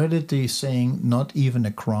 Where did the saying, not even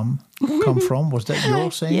a crumb, come from? Was that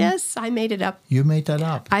your saying? Yes, I made it up. You made that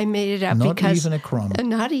up? I made it up because... Not even a crumb.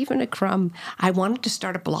 Not even a crumb. I wanted to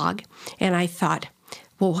start a blog, and I thought,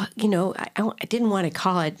 well, I didn't want to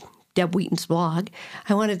call it Deb Wheaton's blog.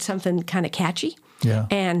 I wanted something kind of catchy. Yeah.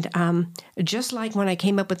 And just like when I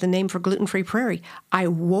came up with the name for Gluten-Free Prairie, I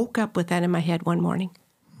woke up with that in my head one morning.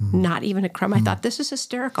 Not even a crumb. I thought, this is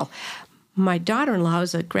hysterical. My daughter-in-law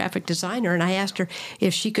is a graphic designer, and I asked her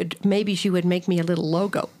if maybe she would make me a little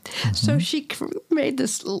logo. So she made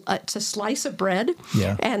this, it's a slice of bread,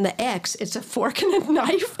 and the X, it's a fork and a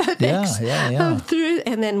knife. Through,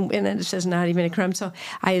 and then it says not even a crumb. So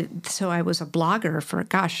I was a blogger for,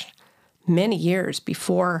 many years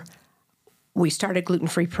before we started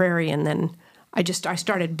Gluten-Free Prairie, and then I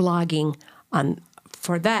started blogging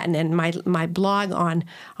for that, and then my blog on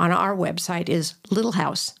our website is Little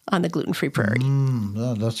House on the Gluten-Free Prairie.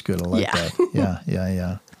 That's good. I like that.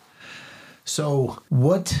 Yeah. So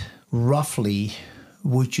what roughly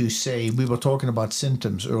would you say, we were talking about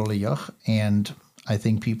symptoms earlier, and I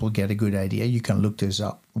think people get a good idea. You can look this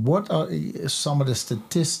up. What are some of the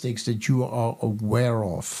statistics that you are aware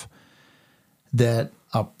of that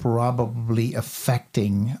are probably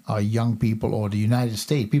affecting our young people or the United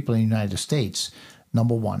States, people in the United States?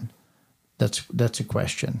 Number one, that's a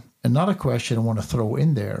question. Another question I want to throw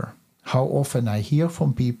in there, how often I hear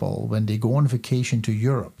from people when they go on vacation to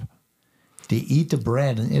Europe, they eat the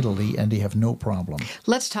bread in Italy and they have no problem.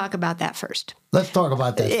 Let's talk about that first. Let's talk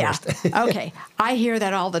about that first. Okay. I hear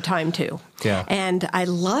that all the time too. Yeah. And I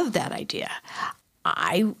love that idea.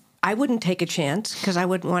 I wouldn't take a chance because I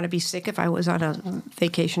wouldn't want to be sick if I was on a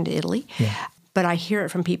vacation to Italy. Yeah. But I hear it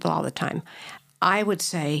from people all the time. I would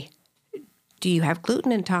say, do you have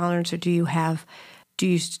gluten intolerance or do you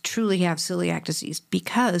truly have celiac disease?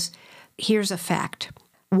 Because here's a fact.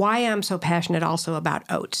 Why I'm so passionate also about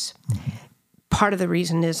oats. Mm-hmm. Part of the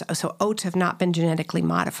reason is, so oats have not been genetically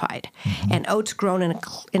modified. Mm-hmm. And oats grown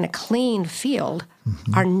in a clean field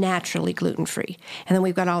are naturally gluten-free. And then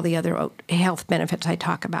we've got all the other health benefits I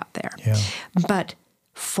talk about there. Yeah. But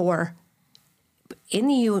in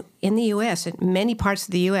the U.S., in many parts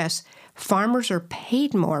of the U.S., farmers are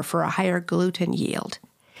paid more for a higher gluten yield.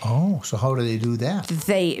 Oh, so how do they do that?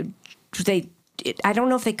 I don't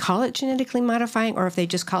know if they call it genetically modifying or if they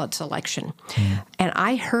just call it selection. And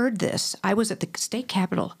I heard this. I was at the state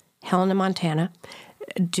capitol, Helena, Montana,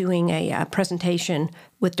 doing a presentation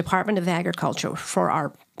with Department of Agriculture for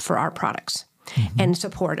our products in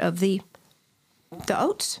support of the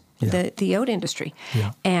oats, the oat industry.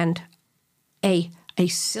 Yeah. And a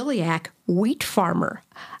celiac wheat farmer,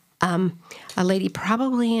 a lady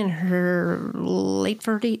probably in her late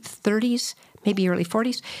 30s, maybe early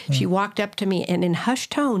 40s, she walked up to me, and in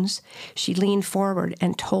hushed tones, she leaned forward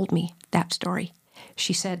and told me that story.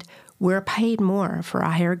 She said, we're paid more for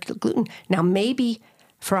a higher gluten. Now, maybe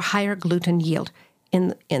for a higher gluten yield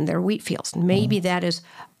in their wheat fields. Maybe that is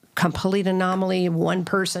complete anomaly of one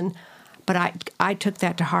person, but I took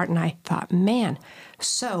that to heart, and I thought, man,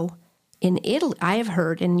 so in Italy, I have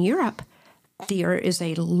heard in Europe, there is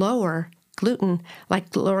a lower gluten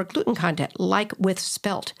content, like with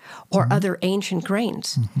spelt or other ancient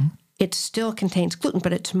grains. It still contains gluten,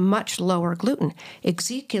 but it's much lower gluten.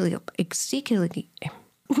 Ezekiel.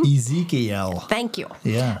 Thank you.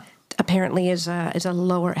 Yeah. Apparently has a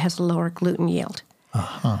lower gluten yield.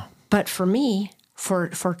 But for me,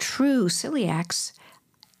 for true celiacs,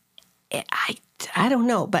 I don't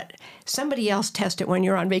know, but somebody else test it when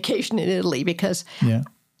you're on vacation in Italy because. Yeah.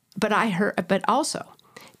 But I heard, but also.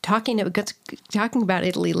 Talking about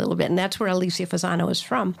Italy a little bit, and that's where Alicia Fasano is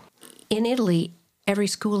from. In Italy, every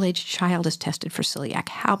school-aged child is tested for celiac.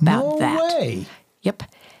 How about that? No way. Yep.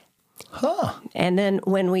 Huh. And then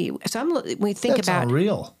when we think that's about... That's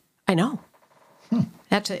unreal. I know.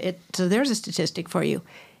 So there's a statistic for you.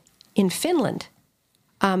 In Finland,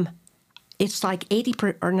 it's like 80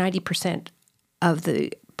 or 90% of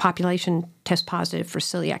the population test positive for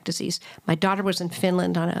celiac disease. My daughter was in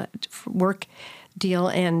Finland on a work deal,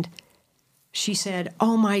 and she said,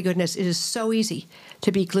 oh my goodness, it is so easy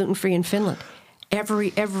to be gluten-free in Finland.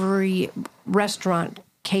 Every restaurant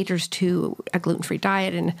caters to a gluten-free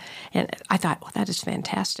diet, and I thought, well, that is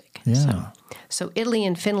fantastic. Yeah. So Italy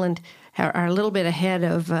and Finland are a little bit ahead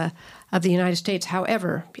of the United States.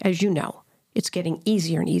 However, as you know, it's getting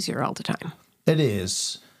easier and easier all the time. It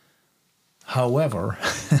is. However,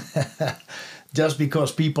 just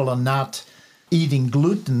because people are not eating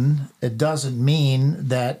gluten, it doesn't mean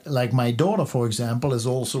that, like my daughter, for example, is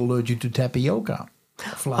also allergic to tapioca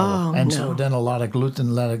flour. So then a lot of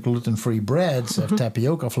gluten-free breads have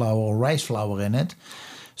tapioca flour or rice flour in it.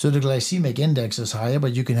 So the glycemic index is higher,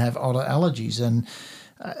 but you can have other allergies. And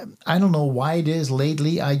I don't know why it is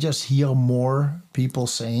lately. I just hear more people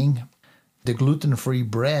saying the gluten-free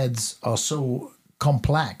breads are so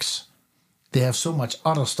complex. They have so much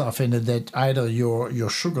other stuff in it that either your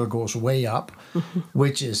sugar goes way up,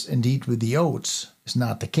 which is indeed with the oats, is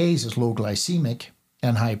not the case. It's low glycemic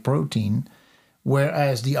and high protein.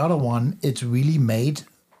 Whereas the other one, it's really made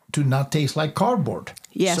to not taste like cardboard.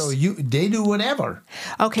 Yes. So they do whatever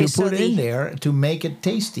to put in there to make it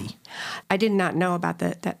tasty. I did not know about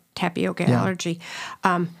that tapioca allergy.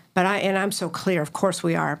 But I'm so clear, of course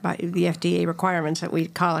we are, by the FDA requirements that we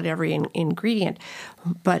call it every ingredient.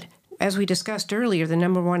 But as we discussed earlier, the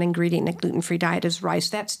number one ingredient in a gluten-free diet is rice.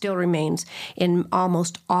 That still remains in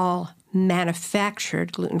almost all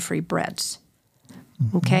manufactured gluten-free breads.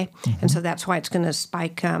 Okay? And so that's why it's going to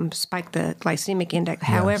spike the glycemic index. Yes.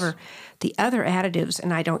 However, the other additives,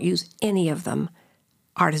 and I don't use any of them,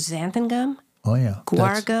 are xanthan gum,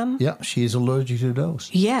 guar gum. Yeah, she's allergic to those.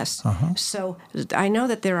 Yes. So I know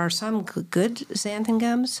that there are some good xanthan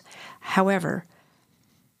gums. However,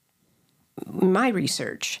 my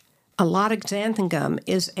research, a lot of xanthan gum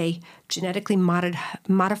is a genetically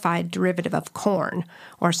modified derivative of corn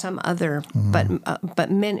or some other, but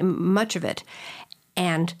much of it.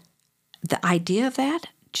 And the idea of that,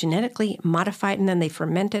 genetically modified, and then they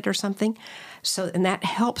ferment it or something, and that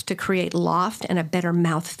helps to create loft and a better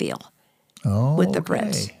mouthfeel with the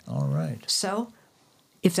breads. All right. So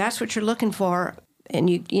if that's what you're looking for, and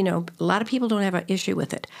you know, a lot of people don't have an issue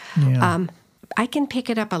with it. Yeah. I can pick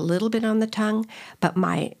it up a little bit on the tongue, but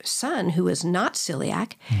my son, who is not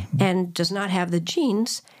celiac and does not have the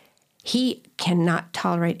genes, he cannot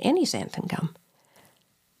tolerate any xanthan gum.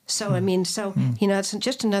 So, you know, it's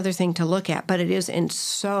just another thing to look at, but it is in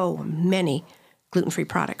so many gluten-free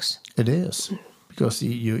products. It is, because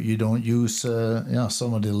you don't use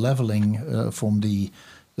some of the leveling from the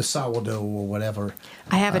sourdough or whatever.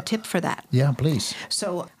 I have a tip for that. Yeah, please.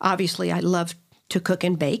 So, obviously, I love to cook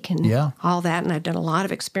and bake and all that, and I've done a lot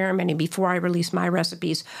of experimenting before I release my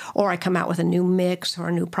recipes, or I come out with a new mix or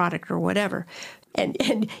a new product or whatever.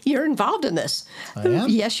 And you're involved in this. I am?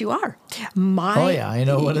 Yes, you are. I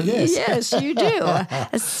know what it is. Yes, you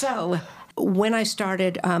do. So when I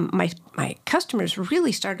started, my customers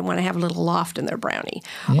really started to want to have a little loft in their brownie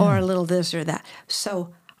or a little this or that.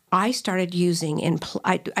 So I started using,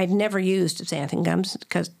 I'd never used xanthan gums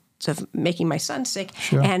because of making my son sick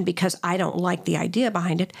and because I don't like the idea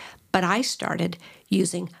behind it, but I started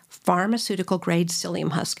using pharmaceutical-grade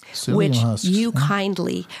psyllium husk, which you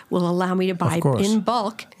kindly will allow me to buy in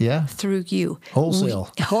bulk through you.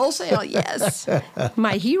 Wholesale. Wholesale, yes.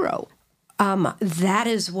 My hero. That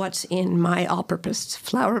is what's in my all-purpose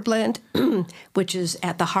flour blend, which is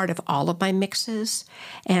at the heart of all of my mixes.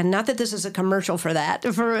 And not that this is a commercial for that,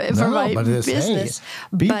 for my business.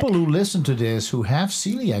 Hey, people who listen to this who have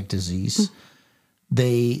celiac disease,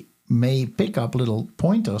 they may pick up little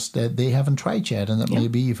pointers that they haven't tried yet, and that may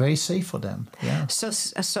be very safe for them. Yeah. So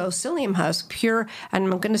psyllium husk, pure, and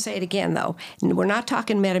I'm going to say it again, though. We're not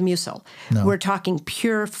talking Metamucil. No. We're talking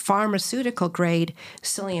pure pharmaceutical-grade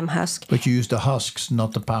psyllium husk. But you use the husks,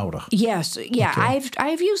 not the powder. Yes. Yeah, okay.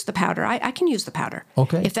 I've used the powder. I can use the powder.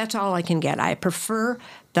 Okay. If that's all I can get. I prefer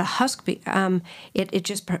the husk. It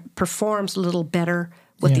just performs a little better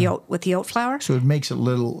with the oat flour. So it makes it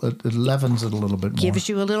it levens it a little bit more. Gives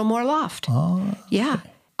you a little more loft. Oh, okay. Yeah.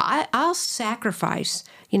 I'll sacrifice,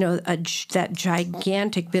 that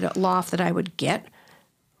gigantic bit of loft that I would get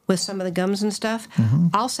with some of the gums and stuff. Mm-hmm.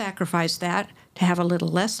 I'll sacrifice that to have a little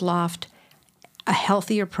less loft, a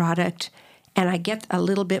healthier product, and I get a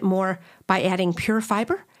little bit more by adding pure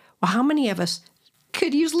fiber. Well, how many of us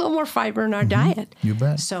could use a little more fiber in our diet? You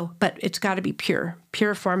bet. So, but it's got to be pure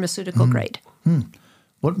pharmaceutical grade.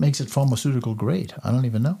 What makes it pharmaceutical grade? I don't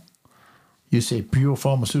even know. You say pure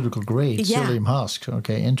pharmaceutical grade, psyllium husk.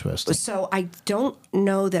 Okay, interesting. So I don't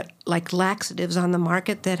know that, like laxatives on the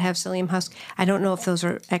market that have psyllium husk, I don't know if those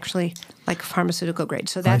are actually like pharmaceutical grade.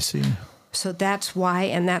 So I see. So that's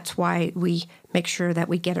why we make sure that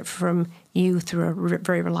we get it from you through a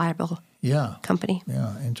very reliable company.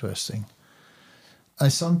 Yeah, interesting. I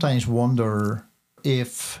sometimes wonder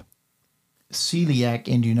if celiac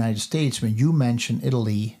in the United States, when you mention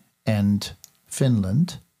Italy and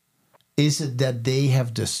Finland, is it that they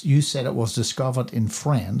have this? You said it was discovered in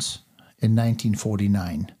France in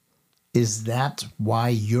 1949. Is that why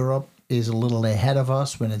Europe is a little ahead of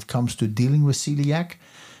us when it comes to dealing with celiac?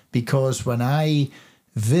 Because when I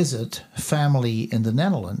visit family in the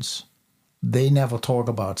Netherlands, they never talk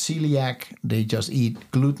about celiac. They just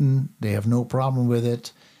eat gluten. They have no problem with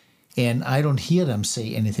it. And I don't hear them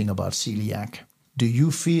say anything about celiac. Do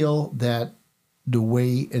you feel that the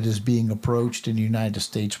way it is being approached in the United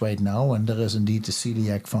States right now, and there is indeed the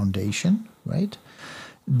Celiac Foundation, right,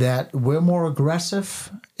 that we're more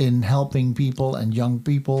aggressive in helping people and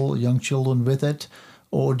young children with it?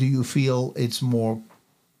 Or do you feel it's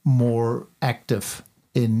more active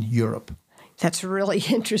in Europe? That's a really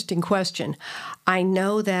interesting question. I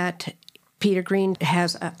know that Peter Green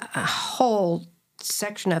has a whole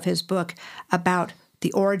section of his book about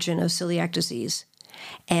the origin of celiac disease.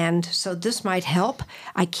 And so this might help.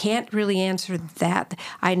 I can't really answer that.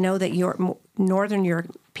 I know that your Northern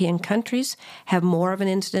European countries have more of an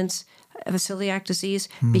incidence of celiac disease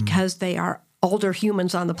because they are older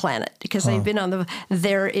humans on the planet, because they've been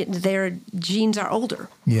their genes are older.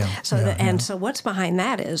 Yeah. So what's behind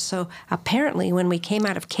that is, so apparently when we came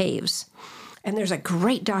out of caves, and there's a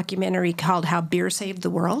great documentary called How Beer Saved the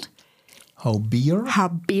World. How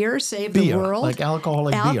beer saved the world. Like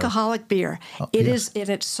alcoholic beer. Oh, it is, and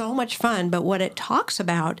it's so much fun. But what it talks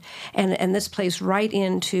about, and this plays right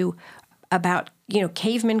into about,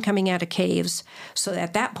 cavemen coming out of caves. So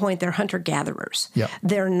at that point, they're hunter-gatherers. Yeah.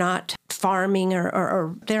 They're not farming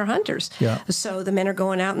or they're hunters. Yeah. So the men are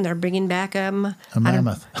going out and they're bringing back a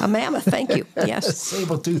mammoth. A mammoth, thank you. Yes.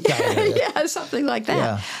 Saber-toothed tiger. Yeah, something like that.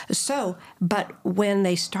 Yeah. So, but when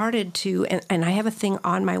they started to, and I have a thing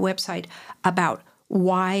on my website about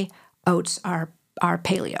why oats are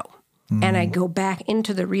paleo. And I go back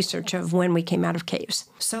into the research of when we came out of caves.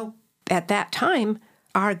 So at that time,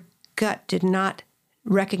 our gut did not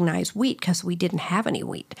recognize wheat because we didn't have any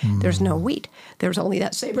wheat. There's no wheat. There's only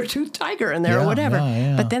that saber-toothed tiger in there or whatever.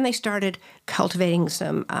 Yeah. But then they started cultivating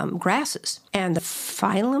some grasses. And the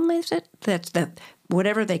phylum, is it? That's the,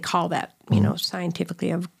 whatever they call that, scientifically,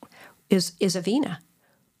 is avena.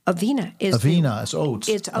 Avena is oats.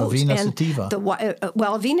 It's oats. Avena and sativa.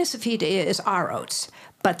 Avena sativa is our oats.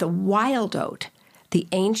 But the wild oat, the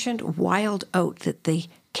ancient wild oat that the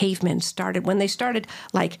cavemen started, when they started,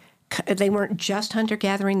 they weren't just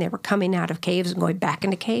hunter-gathering, they were coming out of caves and going back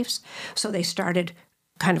into caves. So they started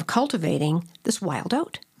kind of cultivating this wild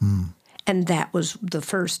oat. And that was the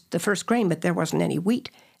first grain, but there wasn't any wheat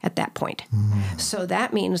at that point. So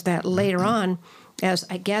that means that later on, as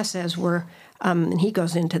we're, and he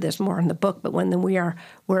goes into this more in the book, but when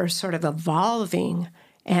we're sort of evolving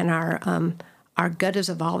and our gut is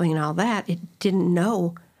evolving and all that, it didn't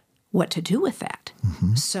know what to do with that.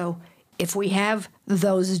 So if we have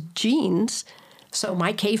those genes, so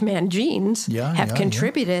my caveman genes have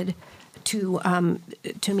contributed to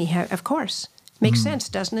me, of course. Makes sense,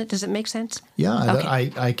 doesn't it? Does it make sense? Yeah,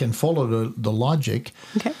 okay. I can follow the logic.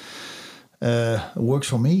 Okay. Works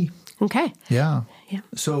for me. Okay. Yeah.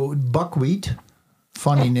 So buckwheat,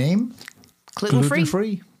 funny name.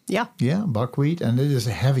 Gluten-free. Yeah. Yeah, buckwheat. And it is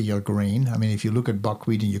a heavier grain. I mean, if you look at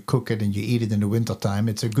buckwheat and you cook it and you eat it in the wintertime,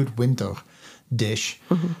 it's a good winter dish.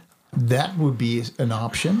 That would be an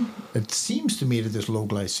option. It seems to me that it's low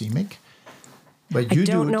glycemic. But you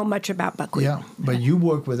don't know much about buckwheat. Yeah, but you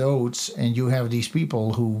work with oats, and you have these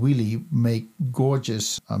people who really make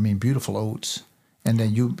gorgeous, beautiful oats, and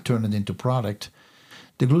then you turn it into product.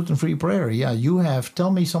 The gluten-free prairie,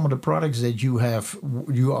 tell me some of the products that you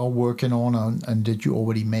are working on and that you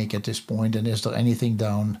already make at this point, and is there anything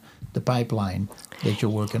down the pipeline that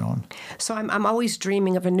you're working on? So I'm always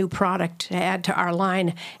dreaming of a new product to add to our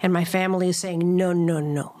line, and my family is saying, no.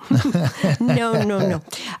 No.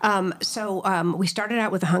 So we started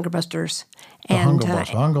out with the Hunger Busters. And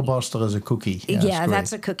Hunger Buster is a cookie. Yeah,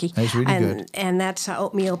 that's a cookie. That's really good. And that's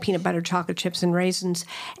oatmeal, peanut butter, chocolate chips, and raisins.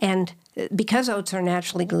 And because oats are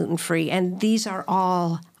naturally gluten-free, and these are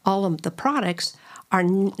all of the products are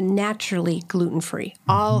naturally gluten-free.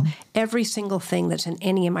 Every single thing that's in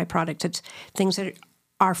any of my products, it's things that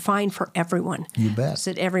are fine for everyone. You bet.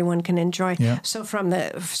 So that everyone can enjoy. Yeah. So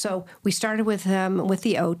we started with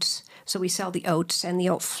the oats. So we sell the oats and the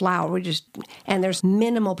oat flour. And there's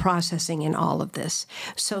minimal processing in all of this.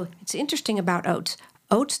 So it's interesting about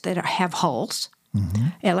oats that have hulls.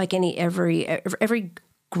 And like every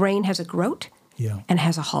grain has a groat and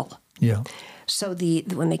has a hull. Yeah. So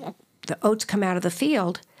when the oats come out of the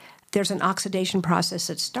field, there's an oxidation process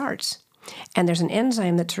that starts. And there's an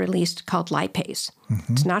enzyme that's released called lipase.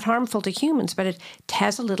 It's not harmful to humans, but it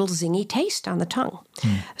has a little zingy taste on the tongue.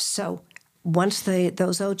 So once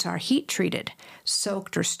those oats are heat treated,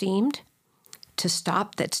 soaked or steamed,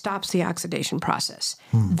 that stops the oxidation process.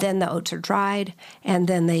 Then the oats are dried, and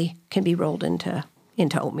then they can be rolled into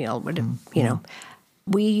oatmeal. You know,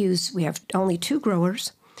 we have only 2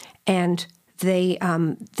 growers, and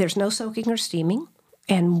there's no soaking or steaming,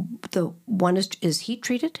 and the one is heat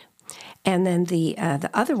treated, and then the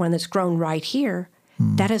other one that's grown right here,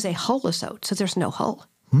 that is a hull-less oat, so there's no hull.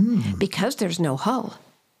 Because there's no hull,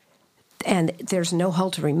 and there's no hull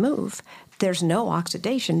to remove, there's no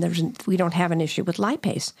oxidation. We don't have an issue with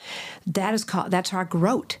lipase. That's our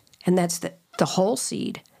groat, and that's the whole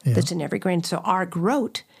seed that's in every grain. So our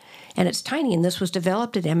groat, and it's tiny, and this was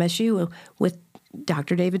developed at MSU with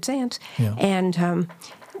Dr. David Sands, and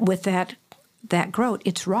with that groat,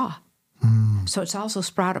 it's raw, so it's also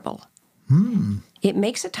sproutable. It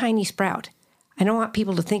makes a tiny sprout. I don't want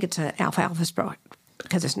people to think it's an alfalfa sprout,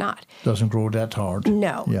 because it's not. Doesn't grow that hard.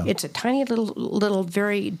 No. Yeah. It's a tiny little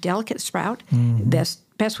very delicate sprout.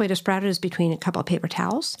 Best way to sprout it is between a couple of paper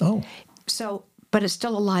towels. But it's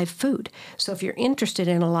still a live food. So if you're interested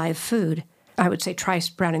in a live food, I would say try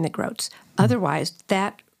sprouting the groats. Otherwise,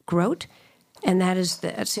 that groat, and that's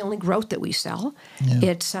the only groat that we sell.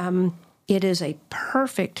 It is a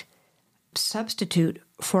perfect substitute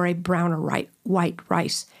for a brown or white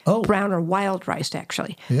rice. Brown or wild rice,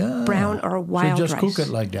 actually. Yeah. Brown or wild rice. So just cook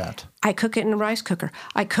it like that. I cook it in a rice cooker.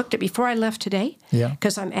 I cooked it before I left today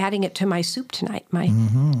because I'm adding it to my soup tonight.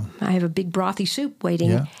 I have a big brothy soup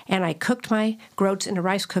waiting, and I cooked my groats in a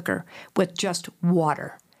rice cooker with just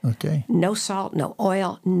water. Okay. No salt, no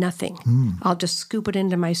oil, nothing. I'll just scoop it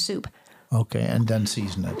into my soup. Okay, and then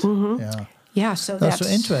season it. Yeah, so that's so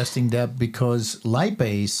interesting, Deb, because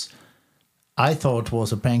lipase, I thought,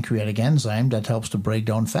 was a pancreatic enzyme that helps to break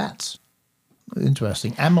down fats.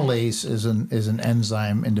 Interesting. Amylase is an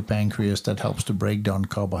enzyme in the pancreas that helps to break down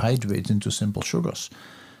carbohydrates into simple sugars.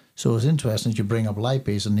 So it's interesting that you bring up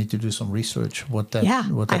lipase. I need to do some research what that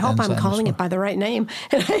I hope I'm calling it by the right name.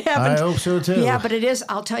 I hope so too. Yeah, but it is.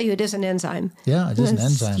 I'll tell you, it is an enzyme. Yeah, it is an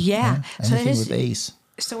enzyme. Yeah. So anything with A's.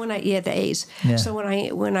 So the A's. Yeah. So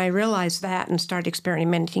when I realized that and started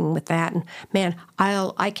experimenting with that, and man,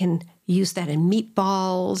 I can use that in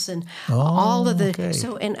meatballs and all of the. Okay.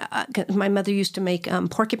 So my mother used to make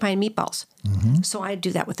porcupine meatballs. So I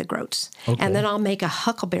do that with the groats, and then I'll make a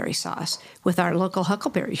huckleberry sauce with our local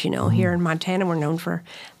huckleberries. Here in Montana, we're known for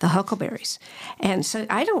the huckleberries, and so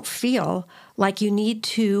I don't feel like you need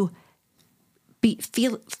to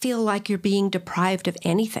feel like you're being deprived of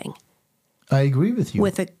anything. I agree with you.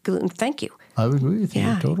 With a gluten, thank you. I agree with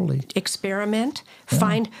you totally. Experiment.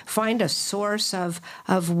 Find a source of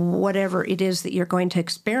whatever it is that you're going to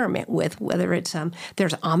experiment with. Whether it's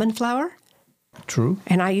there's almond flour. True.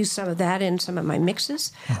 And I use some of that in some of my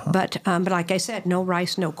mixes. But like I said, no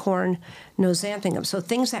rice, no corn, no xanthan. So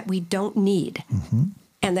things that we don't need.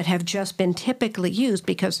 And that have just been typically used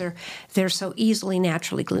because they're so easily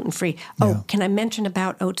naturally gluten free. Can I mention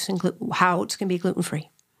about oats and how oats can be gluten free?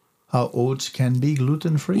 How oats can be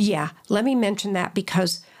gluten-free? Yeah, let me mention that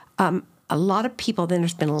because a lot of people, then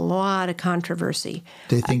there's been a lot of controversy.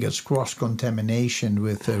 They think it's cross-contamination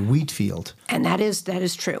with wheat field. And that is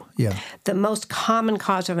true. Yeah. The most common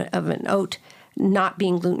cause of an oat not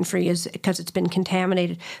being gluten-free is because it's been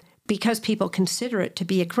contaminated. Because people consider it to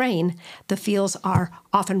be a grain, the fields are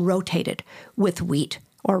often rotated with wheat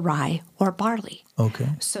or rye or barley. Okay.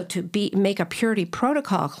 So to make a purity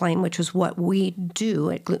protocol claim, which is what we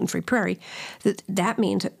do at Gluten Free Prairie, that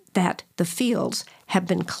means that the fields have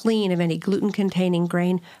been clean of any gluten-containing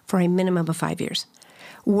grain for a minimum of 5 years,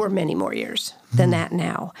 or many more years than that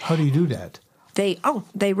now. How do you do that?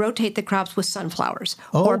 They rotate the crops with sunflowers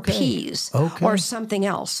or peas or something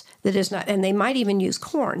else that is not, and they might even use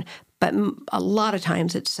corn, but a lot of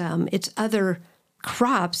times it's other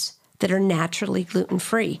crops that are naturally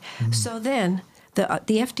gluten-free. So then the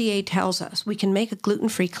FDA tells us we can make a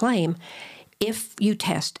gluten-free claim if you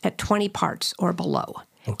test at 20 parts or below.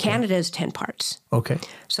 Canada is 10 parts. Okay.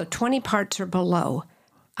 So 20 parts or below.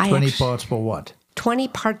 20 parts per what? 20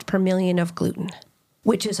 parts per million of gluten,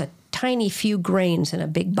 which is a tiny few grains in a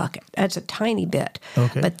big bucket. That's a tiny bit.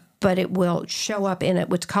 Okay. But it will show up in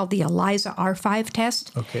what's called the ELISA R5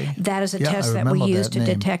 test. Okay. That is a test that we use to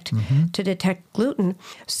detect gluten.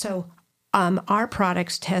 So our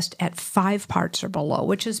products test at 5 parts or below,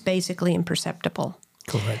 which is basically imperceptible.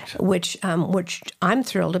 Correct. Which I'm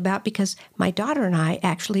thrilled about because my daughter and I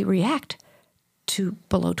actually react to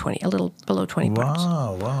a little below 20 parts.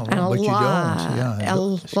 Wow. And but you don't.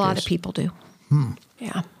 A lot of people do.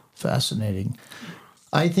 Yeah. Fascinating.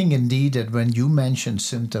 I think indeed that when you mention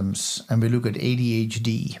symptoms and we look at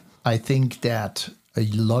ADHD, I think that a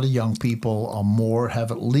lot of young people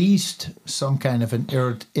have at least some kind of an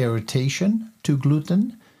irritation to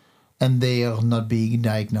gluten, and they are not being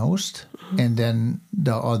diagnosed. Mm-hmm. And then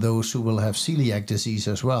there are those who will have celiac disease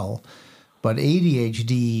as well. But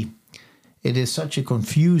ADHD, it is such a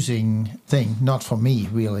confusing thing, not for me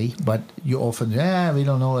really, but you often, we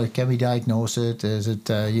don't know, can we diagnose it? Is it,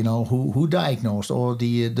 who diagnosed? Or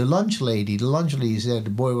the lunch lady said the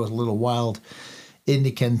boy was a little wild in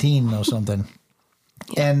the canteen or something.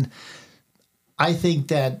 And I think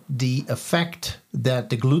that the effect that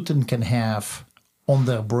the gluten can have on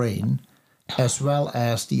their brain, as well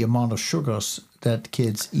as the amount of sugars that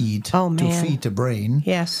kids eat to feed the brain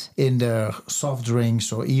in their soft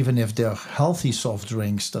drinks, or even if they're healthy soft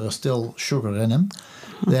drinks, there is still sugar in them,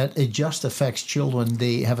 that it just affects children.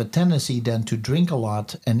 They have a tendency then to drink a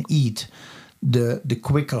lot and eat the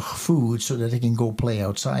quicker food so that they can go play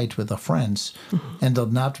outside with their friends. Mm-hmm. And they're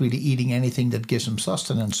not really eating anything that gives them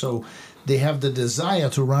sustenance. So they have the desire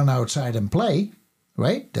to run outside and play,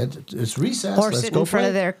 right? That it's recess. Or sit in front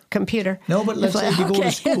of their computer. No, but let's say they go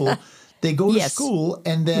to school. They go to school,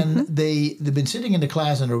 and then they've been sitting in the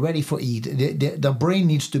class and they're ready for eat. Their brain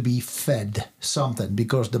needs to be fed something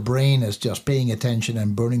because the brain is just paying attention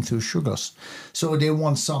and burning through sugars. So they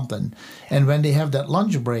want something. And when they have that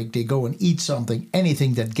lunch break, they go and eat something,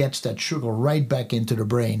 anything that gets that sugar right back into the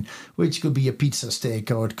brain, which could be a pizza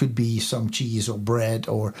stick, or it could be some cheese or bread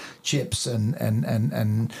or chips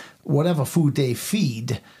and whatever food they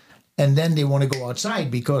feed. And then they want to go outside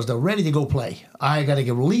because they're ready to go play. I got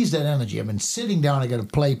to release that energy. I've been sitting down. I got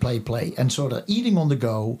to play. And so they're eating on the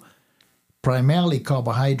go, primarily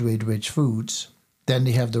carbohydrate-rich foods. Then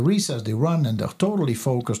they have the recess. They run, and they're totally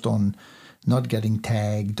focused on not getting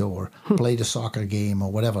tagged or play the soccer game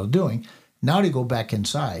or whatever they're doing. Now they go back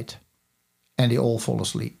inside, and they all fall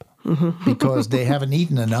asleep because they haven't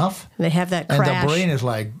eaten enough. They have that crash. And their brain is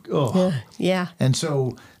like, oh. Yeah. And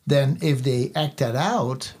so then if they act that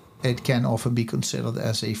out, it can often be considered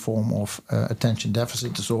as a form of attention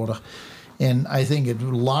deficit disorder. And I think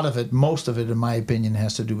most of it, in my opinion,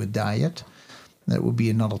 has to do with diet. That would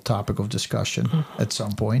be another topic of discussion at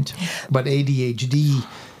some point. But ADHD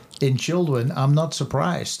in children, I'm not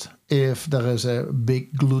surprised if there is a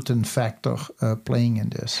big gluten factor playing in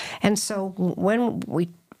this. And so when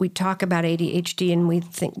we talk about ADHD and we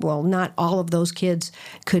think, well, not all of those kids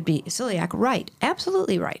could be celiac. Right,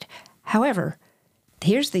 absolutely right. However,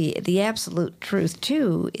 here's the absolute truth,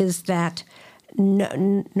 too, is that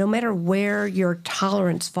no matter where your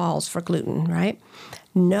tolerance falls for gluten, right,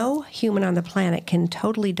 no human on the planet can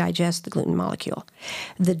totally digest the gluten molecule.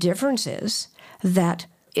 The difference is that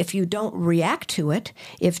if you don't react to it,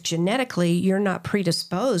 if genetically you're not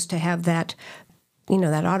predisposed to have that,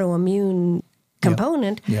 that autoimmune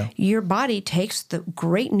component, your body takes the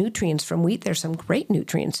great nutrients from wheat. There's some great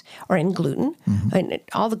nutrients, or in gluten, and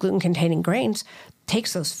all the gluten-containing grains,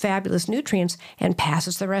 takes those fabulous nutrients and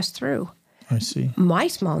passes the rest through. I see. My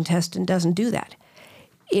small intestine doesn't do that.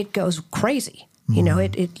 It goes crazy.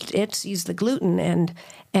 It sees the gluten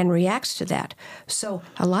and reacts to that. So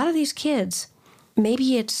a lot of these kids,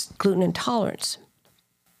 maybe it's gluten intolerance,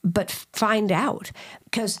 but find out,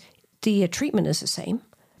 because the treatment is the same,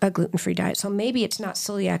 a gluten-free diet. So maybe it's not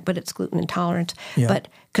celiac, but it's gluten intolerance. Yeah. But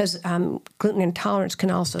because gluten intolerance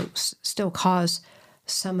can also still cause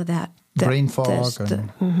some of that. Brain fog.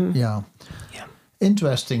 Yeah.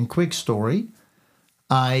 Interesting. Quick story.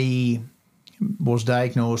 I was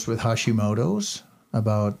diagnosed with Hashimoto's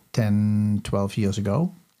about 10, 12 years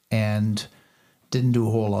ago and didn't do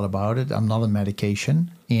a whole lot about it. I'm not on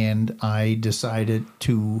medication. And I decided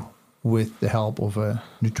to, with the help of a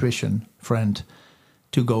nutrition friend,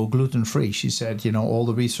 to go gluten-free. She said, all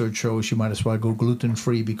the research shows you might as well go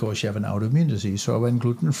gluten-free because you have an autoimmune disease. So I went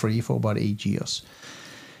gluten-free for about 8 years.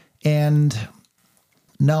 And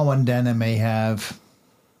now and then I may have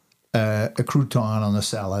a crouton on a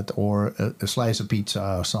salad or a slice of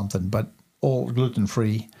pizza or something, but all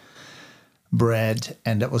gluten-free bread,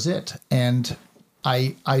 and that was it. And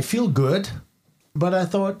I feel good, but I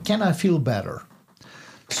thought, can I feel better?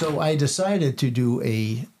 So I decided to do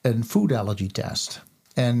a food allergy test.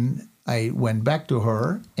 And I went back to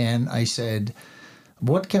her and I said,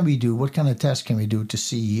 what can we do? What kind of test can we do to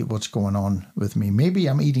see what's going on with me? Maybe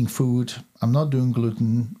I'm eating food, I'm not doing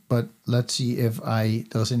gluten, but let's see if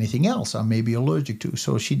there's anything else I may be allergic to.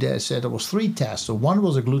 So she said there was 3 tests. So one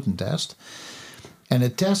was a gluten test, and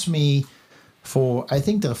it tests me for, I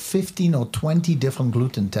think there are 15 or 20 different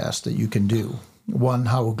gluten tests that you can do. One,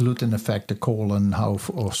 how gluten affect the colon,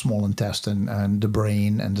 or small intestine, and the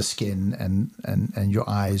brain, and the skin, and your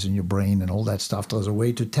eyes, and your brain, and all that stuff. There's a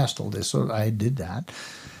way to test all this, so I did that.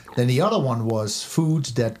 Then the other one was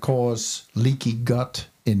foods that cause leaky gut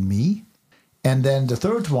in me. And then the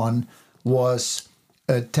third one was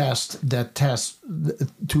a test that tests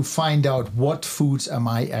to find out what foods am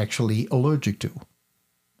I actually allergic to.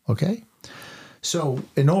 Okay? So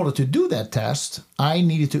in order to do that test, I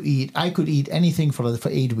could eat anything for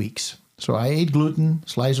 8 weeks. So I ate gluten,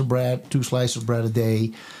 slice of bread, 2 slices of bread a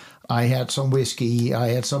day. I had some whiskey, I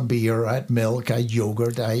had some beer, I had milk, I had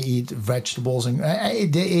yogurt, I eat vegetables, and I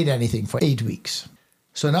ate anything for 8 weeks.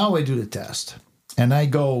 So now I do the test, and I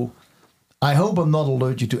go, I hope I'm not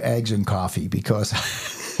allergic to eggs and coffee, because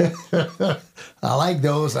I like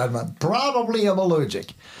those, I'm probably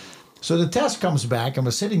allergic. So the test comes back, and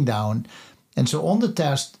we're sitting down, and so on the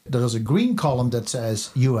test, there is a green column that says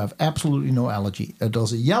you have absolutely no allergy.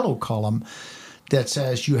 There's a yellow column that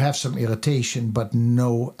says you have some irritation but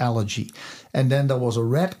no allergy. And then there was a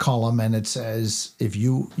red column, and it says if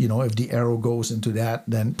if the arrow goes into that,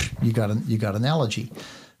 then you got an allergy.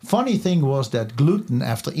 Funny thing was that gluten,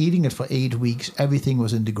 after eating it for 8 weeks, everything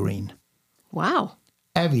was in the green. Wow.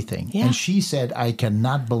 Everything. Yeah. And she said, I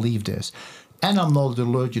cannot believe this. And I'm not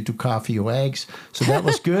allergic to coffee or eggs, so that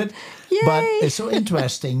was good. But it's so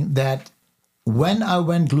interesting that when I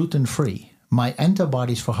went gluten-free, my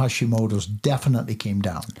antibodies for Hashimoto's definitely came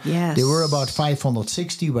down. Yes. They were about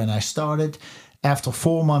 560 when I started. After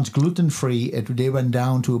 4 months gluten-free, they went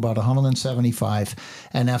down to about 175.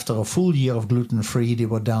 And after a full year of gluten-free, they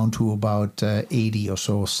were down to about 80 or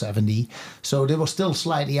so, 70. So they were still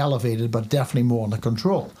slightly elevated, but definitely more under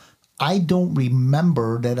control. I don't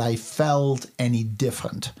remember that I felt any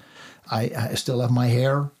different. I still have my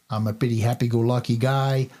hair. I'm a pretty happy-go-lucky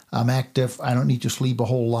guy. I'm active. I don't need to sleep a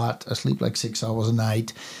whole lot. I sleep like 6 hours a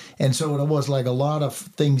night. And so there was like a lot of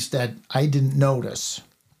things that I didn't notice.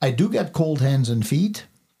 I do get cold hands and feet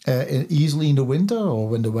easily in the winter or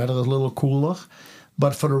when the weather is a little cooler.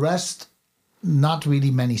 But for the rest, not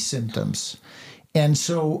really many symptoms. And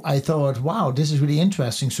so I thought, wow, this is really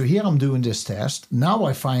interesting. So here I'm doing this test. Now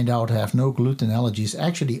I find out I have no gluten allergies.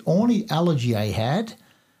 Actually, the only allergy I had,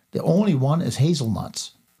 the only one is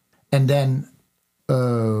hazelnuts. And then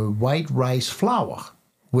white rice flour,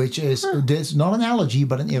 which is this not an allergy,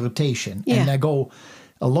 but an irritation. Yeah. And I go,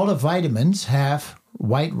 a lot of vitamins have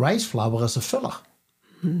white rice flour as a filler.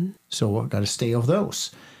 Mm-hmm. So I've got to stay off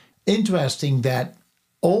those. Interesting that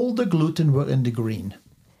all the gluten were in the green.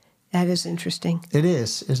 That is interesting. It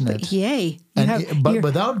is, isn't it? But yay. But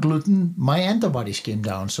without gluten, my antibodies came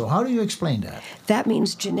down. So how do you explain that? That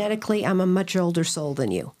means genetically I'm a much older soul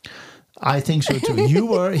than you. I think so too. You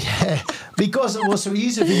were, because it was so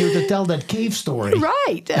easy for you to tell that cave story.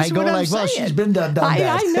 Right. That's what I'm saying. Well, she's been done that.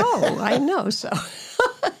 I know. So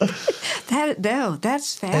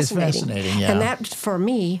that's fascinating. It's fascinating, yeah. And that, for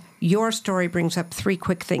me, your story brings up 3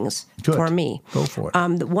 quick things for me. Go for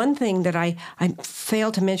it. The one thing that I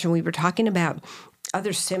failed to mention, we were talking about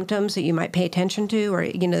other symptoms that you might pay attention to, or,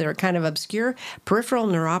 that are kind of obscure. Peripheral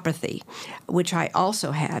neuropathy, which I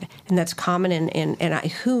also had, and that's common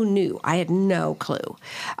who knew? I had no clue,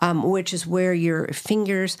 which is where your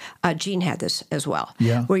fingers, Jean had this as well,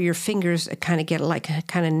 where your fingers kind of get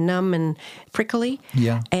kind of numb and prickly.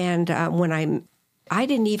 Yeah. And when I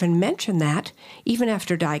didn't even mention that, even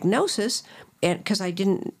after diagnosis, because I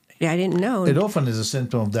didn't know. It often is a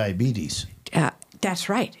symptom of diabetes. That's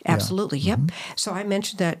right. Absolutely. Yeah. Yep. Mm-hmm. So I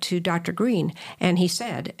mentioned that to Dr. Green, and he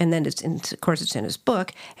said, and then it's in his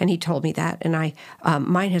book, and he told me that, and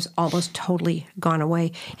mine has almost totally gone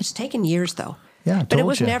away. It's taken years, though. Yeah, but it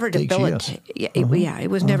was never debilitating.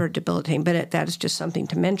 It was never debilitating, but that is just something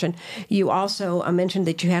to mention. You also mentioned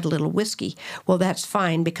that you had a little whiskey. Well, that's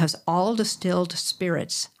fine, because all distilled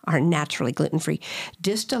spirits are naturally gluten-free.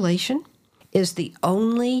 Distillation is the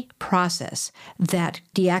only process that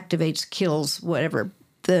deactivates, kills whatever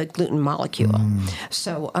the gluten molecule.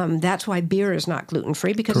 So that's why beer is not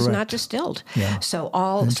gluten-free, because Correct. It's not distilled. Yeah. So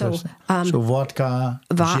vodka,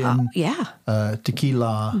 gin,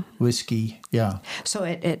 tequila, whiskey, So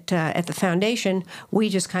at the foundation, we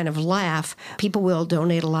just kind of laugh. People will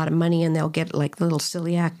donate a lot of money, and they'll get like little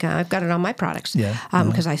celiac. I've got it on my products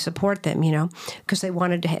because I support them, because they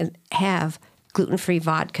wanted to have gluten-free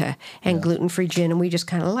vodka and gluten-free gin, and we just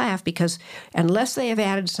kind of laugh, because unless they have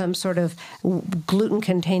added some sort of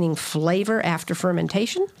gluten-containing flavor after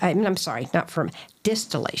fermentation,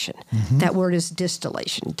 distillation. Mm-hmm. That word is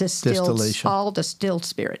distillation. All distilled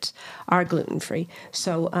spirits are gluten-free.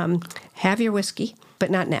 So have your whiskey.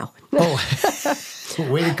 but not now. Oh,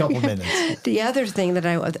 wait a couple minutes. The other thing that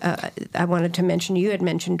I wanted to mention, you had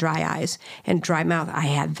mentioned dry eyes and dry mouth. I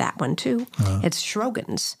had that one too. It's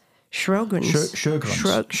Sjogren's. Sjogren's.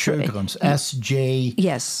 Sjogren's. S-J-O-G-R-E-N-S,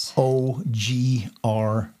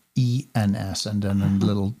 and then a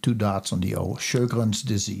little 2 dots on the O. Sjogren's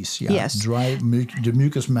disease. Yeah. Yes. The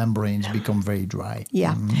mucous membranes become very dry.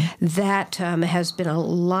 Yeah. That has been a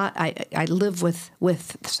lot. I live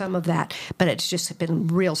with some of that, but it's just been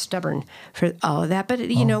real stubborn for all of that. But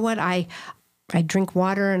you know what? I drink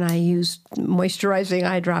water and I use moisturizing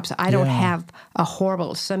eye drops. I don't have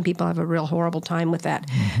some people have a real horrible time with that.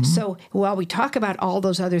 So while we talk about all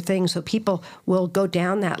those other things, so people will go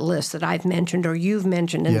down that list that I've mentioned or you've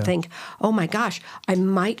mentioned and think, oh my gosh, I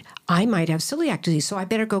might have celiac disease, so I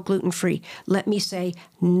better go gluten-free. Let me say,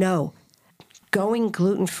 no. Going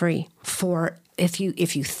gluten-free if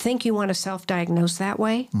you think you want to self-diagnose that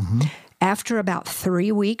way, after about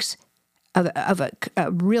 3 weeks, of a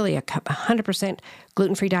really 100%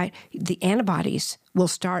 gluten-free diet, the antibodies will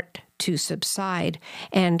start to subside,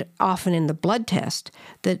 and often in the blood test,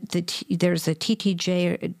 there's a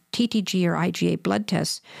TTG or IgA blood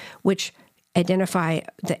test, which identify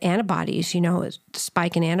the antibodies, the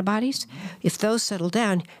spike in antibodies. If those settle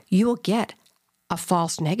down, you will get a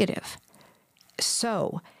false negative.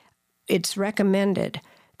 So it's recommended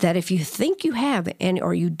that if you think you have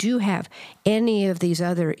or you do have any of these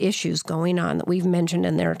other issues going on that we've mentioned,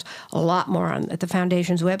 and there's a lot more at the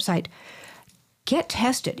Foundation's website, get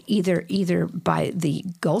tested either by the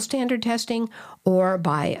gold standard testing or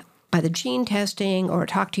by the gene testing, or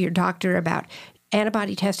talk to your doctor about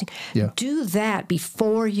antibody testing. Yeah. Do that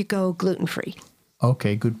before you go gluten-free.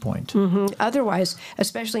 Okay, good point. Otherwise,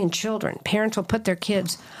 especially in children, parents will put their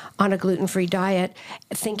kids on a gluten-free diet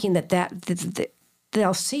thinking that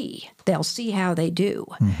they'll see how they do.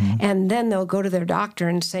 And then they'll go to their doctor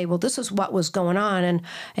and say, well, this is what was going on,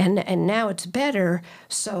 and now it's better,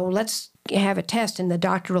 so let's have a test. And the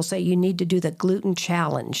doctor will say, you need to do the gluten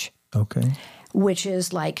challenge. Okay. Which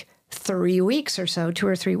is like 3 weeks or so, 2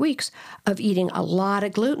 or 3 weeks of eating a lot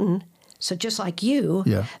of gluten. So just like you,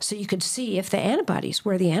 so you could see if the antibodies,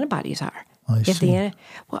 where the antibodies are. I see.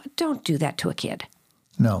 Well, don't do that to a kid.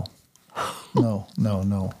 No.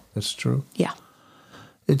 That's true. Yeah.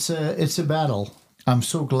 It's a battle. I'm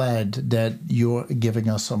so glad that you're giving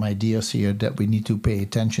us some ideas here that we need to pay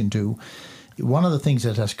attention to. One of the things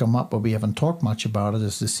that has come up, but we haven't talked much about it,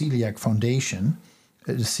 is the Celiac Foundation,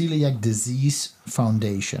 the Celiac Disease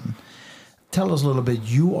Foundation. Tell us a little bit.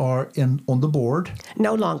 You are on the board.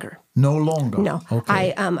 No longer. No longer. No.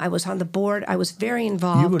 Okay. I was on the board. I was very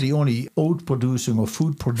involved. You were the only oat producing or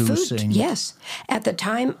food producing. Yes. At the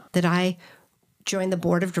time that I joined the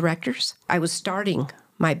board of directors, I was starting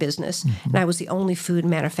my business, and I was the only food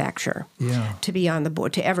manufacturer to be on the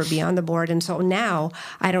board, to ever be on the board. And so now,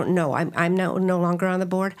 I don't know. I'm no longer on the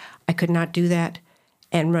board. I could not do that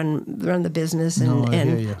and run the business.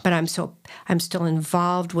 But I'm still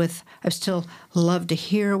involved with. I still love to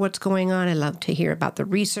hear what's going on. I love to hear about the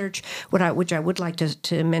research. Which I would like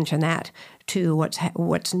to mention that too.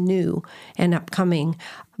 What's new and upcoming.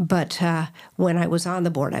 But when I was on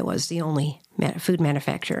the board, I was the only food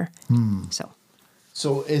manufacturer.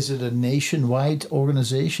 So is it a nationwide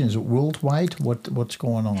organization? Is it worldwide? What's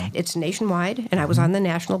going on? It's nationwide, and I was on the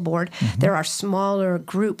national board. There are smaller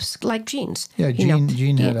groups like Gene's. Yeah,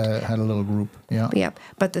 Gene had a little group. Yeah,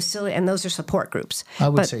 but and those are support groups. I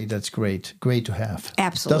would say that's great. Great to have.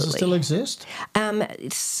 Absolutely. Does it still exist?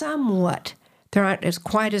 Somewhat. There aren't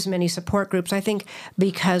quite as many support groups, I think,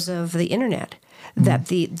 because of the internet. That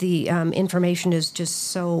the information is just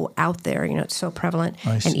so out there. It's so prevalent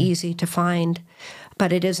and easy to find.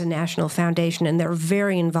 But it is a national foundation, and they're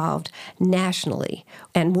very involved nationally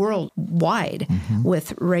and worldwide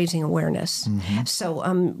with raising awareness.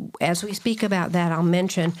 So as we speak about that, I'll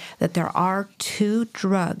mention that there are 2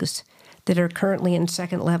 drugs that are currently in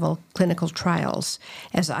second-level clinical trials,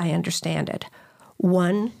 as I understand it.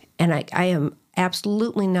 One, and I am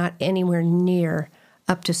absolutely not anywhere near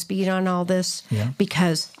up to speed on all this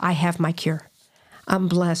because I have my cure. I'm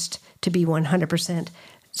blessed to be 100%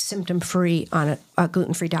 symptom-free on a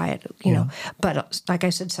gluten-free diet, know. But like I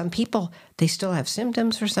said, some people, they still have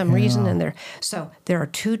symptoms for some reason, and so there are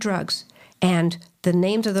 2 drugs, and the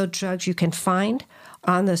names of those drugs you can find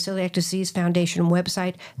on the Celiac Disease Foundation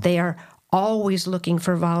website. They are always looking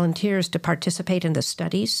for volunteers to participate in the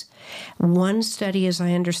studies. One study, as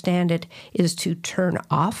I understand it, is to turn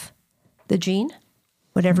off the gene,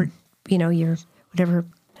 whatever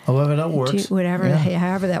however that works.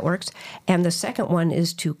 However that works. And the second one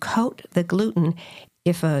is to coat the gluten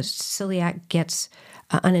if a celiac gets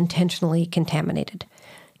unintentionally contaminated.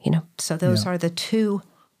 So those are the two.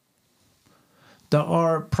 There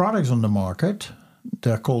are products on the market.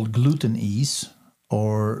 They're called gluten-ease,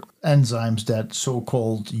 or enzymes that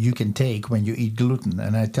so-called you can take when you eat gluten.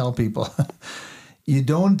 And I tell people, you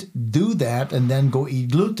don't do that and then go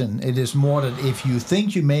eat gluten. It is more that if you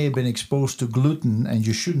think you may have been exposed to gluten and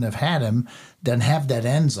you shouldn't have had them, then have that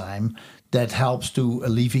enzyme that helps to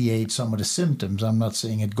alleviate some of the symptoms. I'm not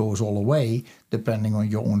saying it goes all away, depending on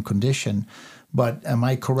your own condition. But am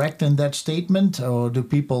I correct in that statement? Or do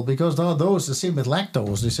people, because those the same with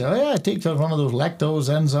lactose, they say, oh yeah, I take one of those lactose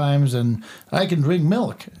enzymes and I can drink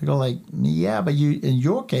milk. You go like, yeah, but in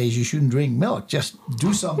your case, you shouldn't drink milk. Just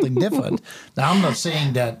do something different. Now, I'm not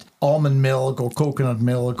saying that almond milk or coconut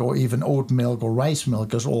milk or even oat milk or rice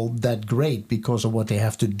milk is all that great because of what they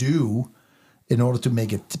have to do in order to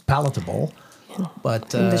make it palatable.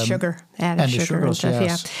 But and the sugar, added sugar and stuff.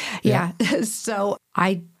 Yes. Yeah. So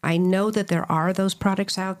I know that there are those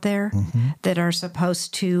products out there that are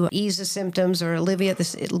supposed to ease the symptoms or alleviate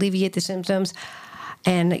the symptoms.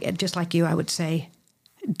 And just like you, I would say,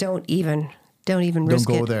 don't even risk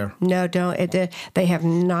it. Don't go there. No, don't. They have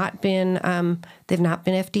not been. They've not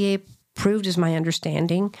been FDA approved, is my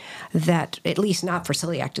understanding, that at least not for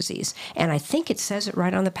celiac disease. And I think it says it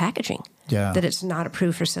right on the packaging. Yeah. That it's not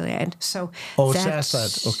approved for celiac. So it says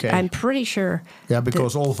that. Okay. I'm pretty sure. Yeah,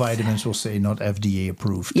 because all vitamins will say not FDA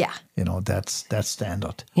approved. Yeah. That's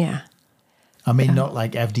standard. Yeah. I mean, not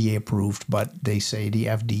like FDA approved, but they say the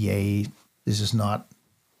FDA, this is not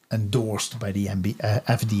endorsed by the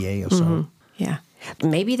FDA or so. Yeah.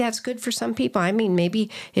 Maybe that's good for some people. I mean, maybe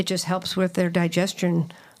it just helps with their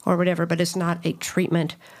digestion or whatever, but it's not a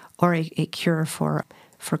treatment or a cure for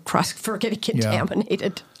getting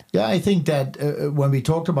contaminated. Yeah, I think that when we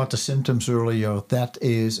talked about the symptoms earlier, that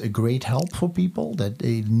is a great help for people, that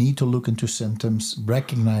they need to look into symptoms,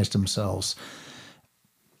 recognize themselves.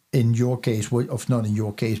 In your case, not in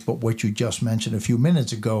your case, but what you just mentioned a few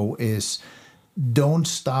minutes ago is don't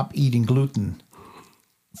stop eating gluten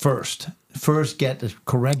first. First, get a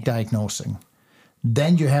correct diagnosing.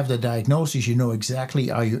 Then you have the diagnosis, you know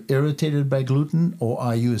exactly, are you irritated by gluten or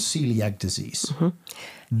are you a celiac disease?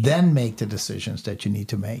 Then make the decisions that you need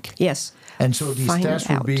to make. Yes. And so these tests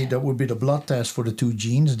would be the blood test for the two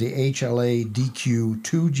genes, the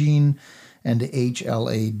HLA-DQ2 gene and the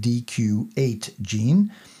HLA-DQ8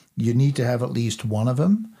 gene. You need to have at least one of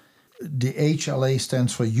them. The HLA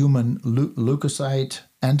stands for human leukocyte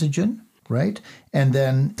antigen, right? And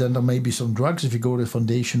then there may be some drugs. If you go to the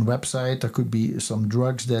foundation website, there could be some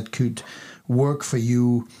drugs that could work for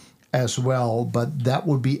you as well. But that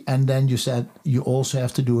would be, and then you said you also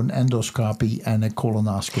have to do an endoscopy and a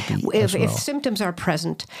colonoscopy as well. If symptoms are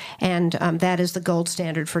present, and that is the gold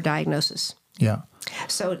standard for diagnosis. Yeah.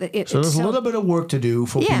 So there's a little bit of work to do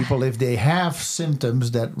for people. If they have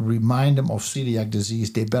symptoms that remind them of celiac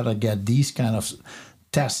disease, they better get these kind of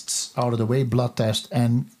tests out of the way, blood test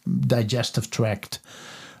and digestive tract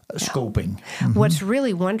scoping. What's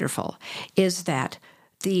really wonderful is that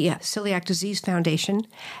the Celiac Disease Foundation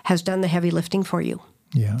has done the heavy lifting for you.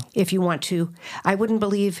 Yeah. If you want to. I wouldn't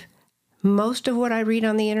believe most of what I read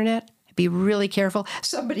on the internet. Be really careful.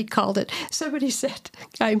 Somebody said,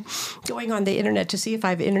 I'm going on the internet to see if I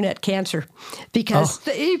have internet cancer. Because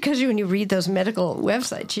when you read those medical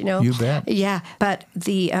websites, You bet. Yeah, but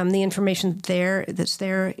the information that's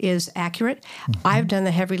there is accurate. I've done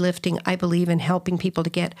the heavy lifting, I believe, in helping people to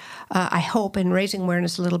get, I hope, in raising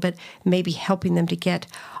awareness a little bit, maybe helping them to get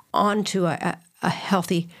onto a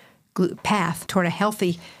healthy path toward a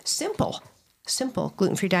healthy, simple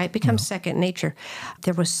gluten-free diet becomes second nature.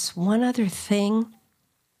 There was one other thing.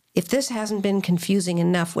 If this hasn't been confusing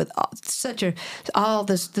enough with all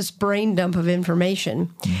this brain dump of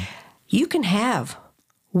information, you can have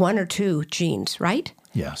one or two genes, right?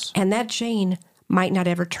 Yes. And that gene might not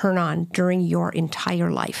ever turn on during your entire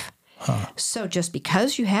life. So just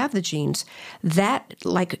because you have the genes, that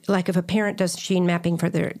like if a parent does gene mapping for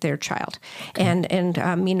their child, and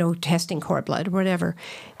testing cord blood or whatever,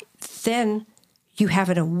 then you have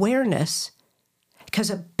an awareness,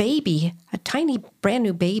 because a tiny brand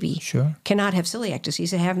new baby, cannot have celiac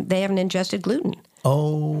disease. They haven't ingested gluten.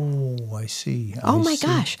 Oh, I see. My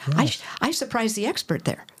gosh, yes. I surprised the expert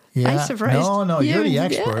there. Yeah. I surprised. No, you're the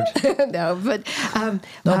expert. No, but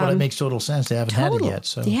it makes total sense. They haven't had it yet.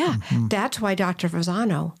 So that's why Dr.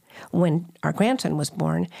 Fasano, when our grandson was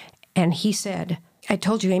born, and he said, I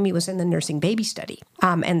told you Amy was in the nursing baby study,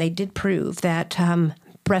 and they did prove that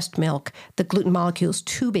breast milk, the gluten molecule is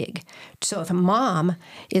too big. So if a mom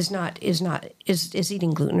is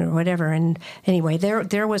eating gluten or whatever, and anyway,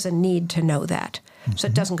 there was a need to know that. so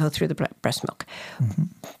it doesn't go through the breast milk.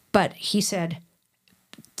 But he said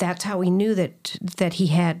that's how we knew that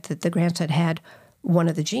the grandson had one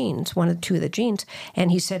of the two of the genes,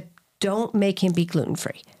 and he said, don't make him be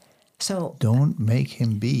gluten-free. So don't make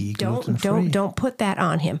him be gluten-free. Don't put that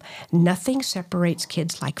on him. Nothing separates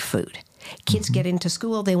kids like food. Kids get into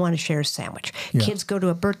school, they want to share a sandwich. Yeah. Kids go to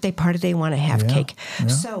a birthday party, they want to have cake. Yeah.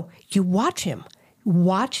 So you watch him.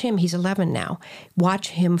 Watch him. He's 11 now. Watch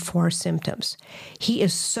him for symptoms. He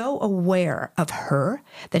is so aware of her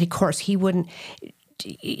that, of course, he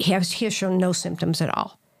has shown no symptoms at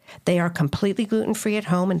all. They are completely gluten-free at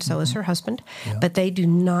home, and so is her husband. Yeah. But they do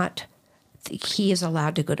not. He is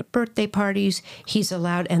allowed to go to birthday parties. He's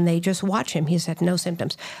allowed, and they just watch him. He's had no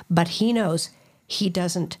symptoms. But he knows he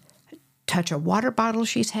doesn't touch a water bottle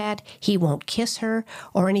she's had. He won't kiss her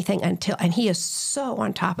or anything and he is so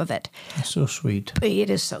on top of it. It's so sweet. It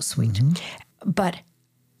is so sweet. But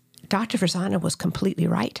Dr. Verzana was completely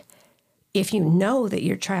right. If you know that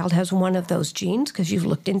your child has one of those genes, because you've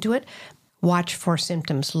looked into it, watch for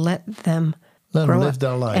symptoms. Let them live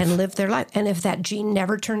their life. And live their life. And if that gene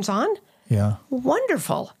never turns on,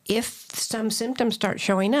 wonderful. If some symptoms start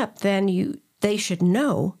showing up, then they should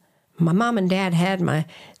know, my mom and dad had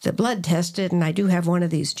the blood tested, and I do have one of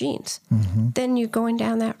these genes. Then you're going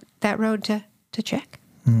down that road to check.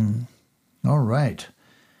 All right.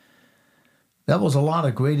 That was a lot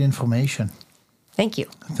of great information. Thank you.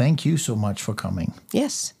 Thank you so much for coming.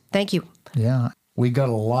 Yes, thank you. Yeah, we got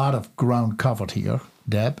a lot of ground covered here,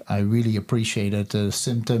 Deb. I really appreciate it. The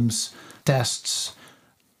symptoms, tests,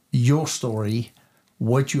 your story,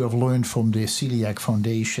 what you have learned from the Celiac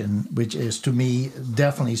Foundation, which is, to me,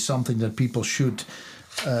 definitely something that people should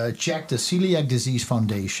check, the Celiac Disease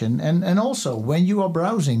Foundation. And also, when you are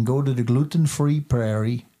browsing, go to the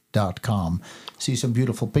glutenfreeprairie.com. See some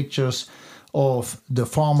beautiful pictures of the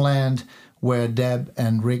farmland where Deb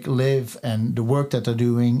and Rick live and the work that they're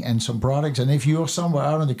doing and some products. And if you're somewhere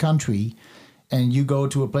out in the country and you go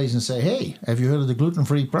to a place and say, hey, have you heard of the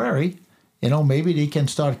Gluten-Free Prairie? Maybe they can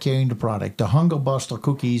start carrying the product. The Hunger Buster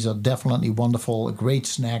cookies are definitely wonderful, a great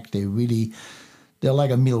snack. They're like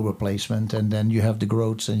a meal replacement. And then you have the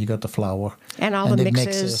groats and you got the flour. And all the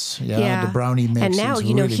mixes. The brownie mix. And now,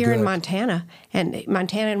 really here good. in Montana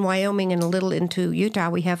and Wyoming and a little into Utah,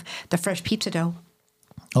 we have the fresh pizza dough.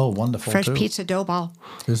 Oh, wonderful. Fresh pizza dough ball.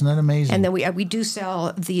 Isn't that amazing? And then we do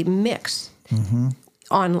sell the mix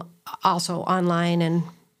also online, and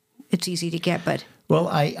it's easy to get, but... Well,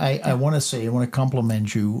 I want to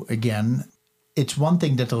compliment you again. It's one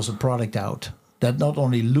thing that there's a product out that not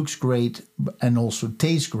only looks great and also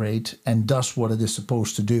tastes great and does what it is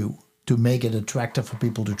supposed to do to make it attractive for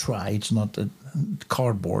people to try. It's not a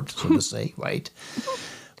cardboard, so to say, right?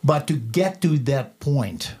 But to get to that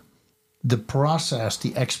point, the process,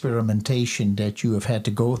 the experimentation that you have had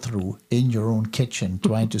to go through in your own kitchen,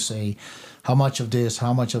 trying to say, how much of this,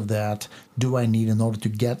 how much of that do I need in order to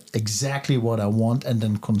get exactly what I want, and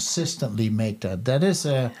then consistently make that. That is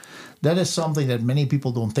something that many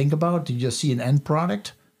people don't think about. You just see an end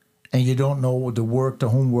product, and you don't know the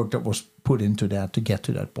homework that was put into that to get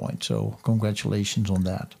to that point. So congratulations on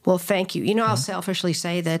that. Well, thank you. I'll selfishly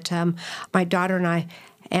say that my daughter and I,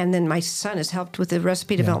 and then my son has helped with the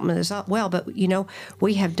recipe development as well. But,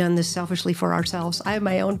 we have done this selfishly for ourselves. I am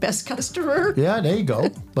my own best customer. Yeah, there you go.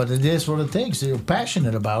 But it is what it takes. You're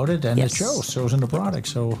passionate about it, and it shows in the product.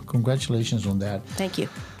 So congratulations on that. Thank you.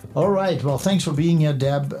 All right. Well, thanks for being here,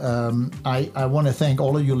 Deb. I want to thank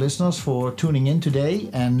all of you listeners for tuning in today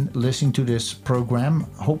and listening to this program.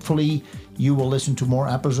 Hopefully, you will listen to more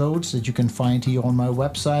episodes that you can find here on my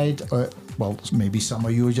website. Well, maybe some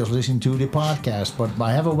of you are just listening to the podcast, but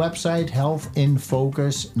I have a website,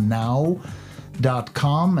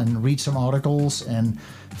 healthinfocusnow.com, and read some articles and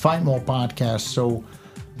find more podcasts. So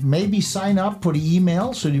maybe sign up for the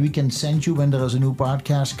email so that we can send you when there is a new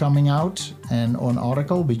podcast coming out and an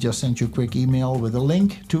article. We just sent you a quick email with a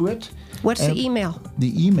link to it. What's the email?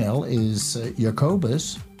 The email is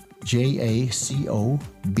Jacobus, JACOBUS,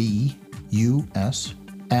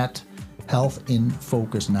 at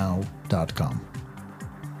healthinfocusnow.com.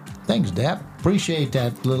 Thanks, Deb. Appreciate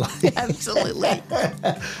that little... Absolutely.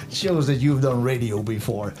 Shows that you've done radio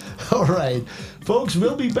before. All right. Folks,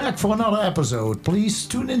 we'll be back for another episode. Please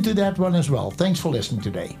tune into that one as well. Thanks for listening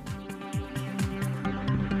today.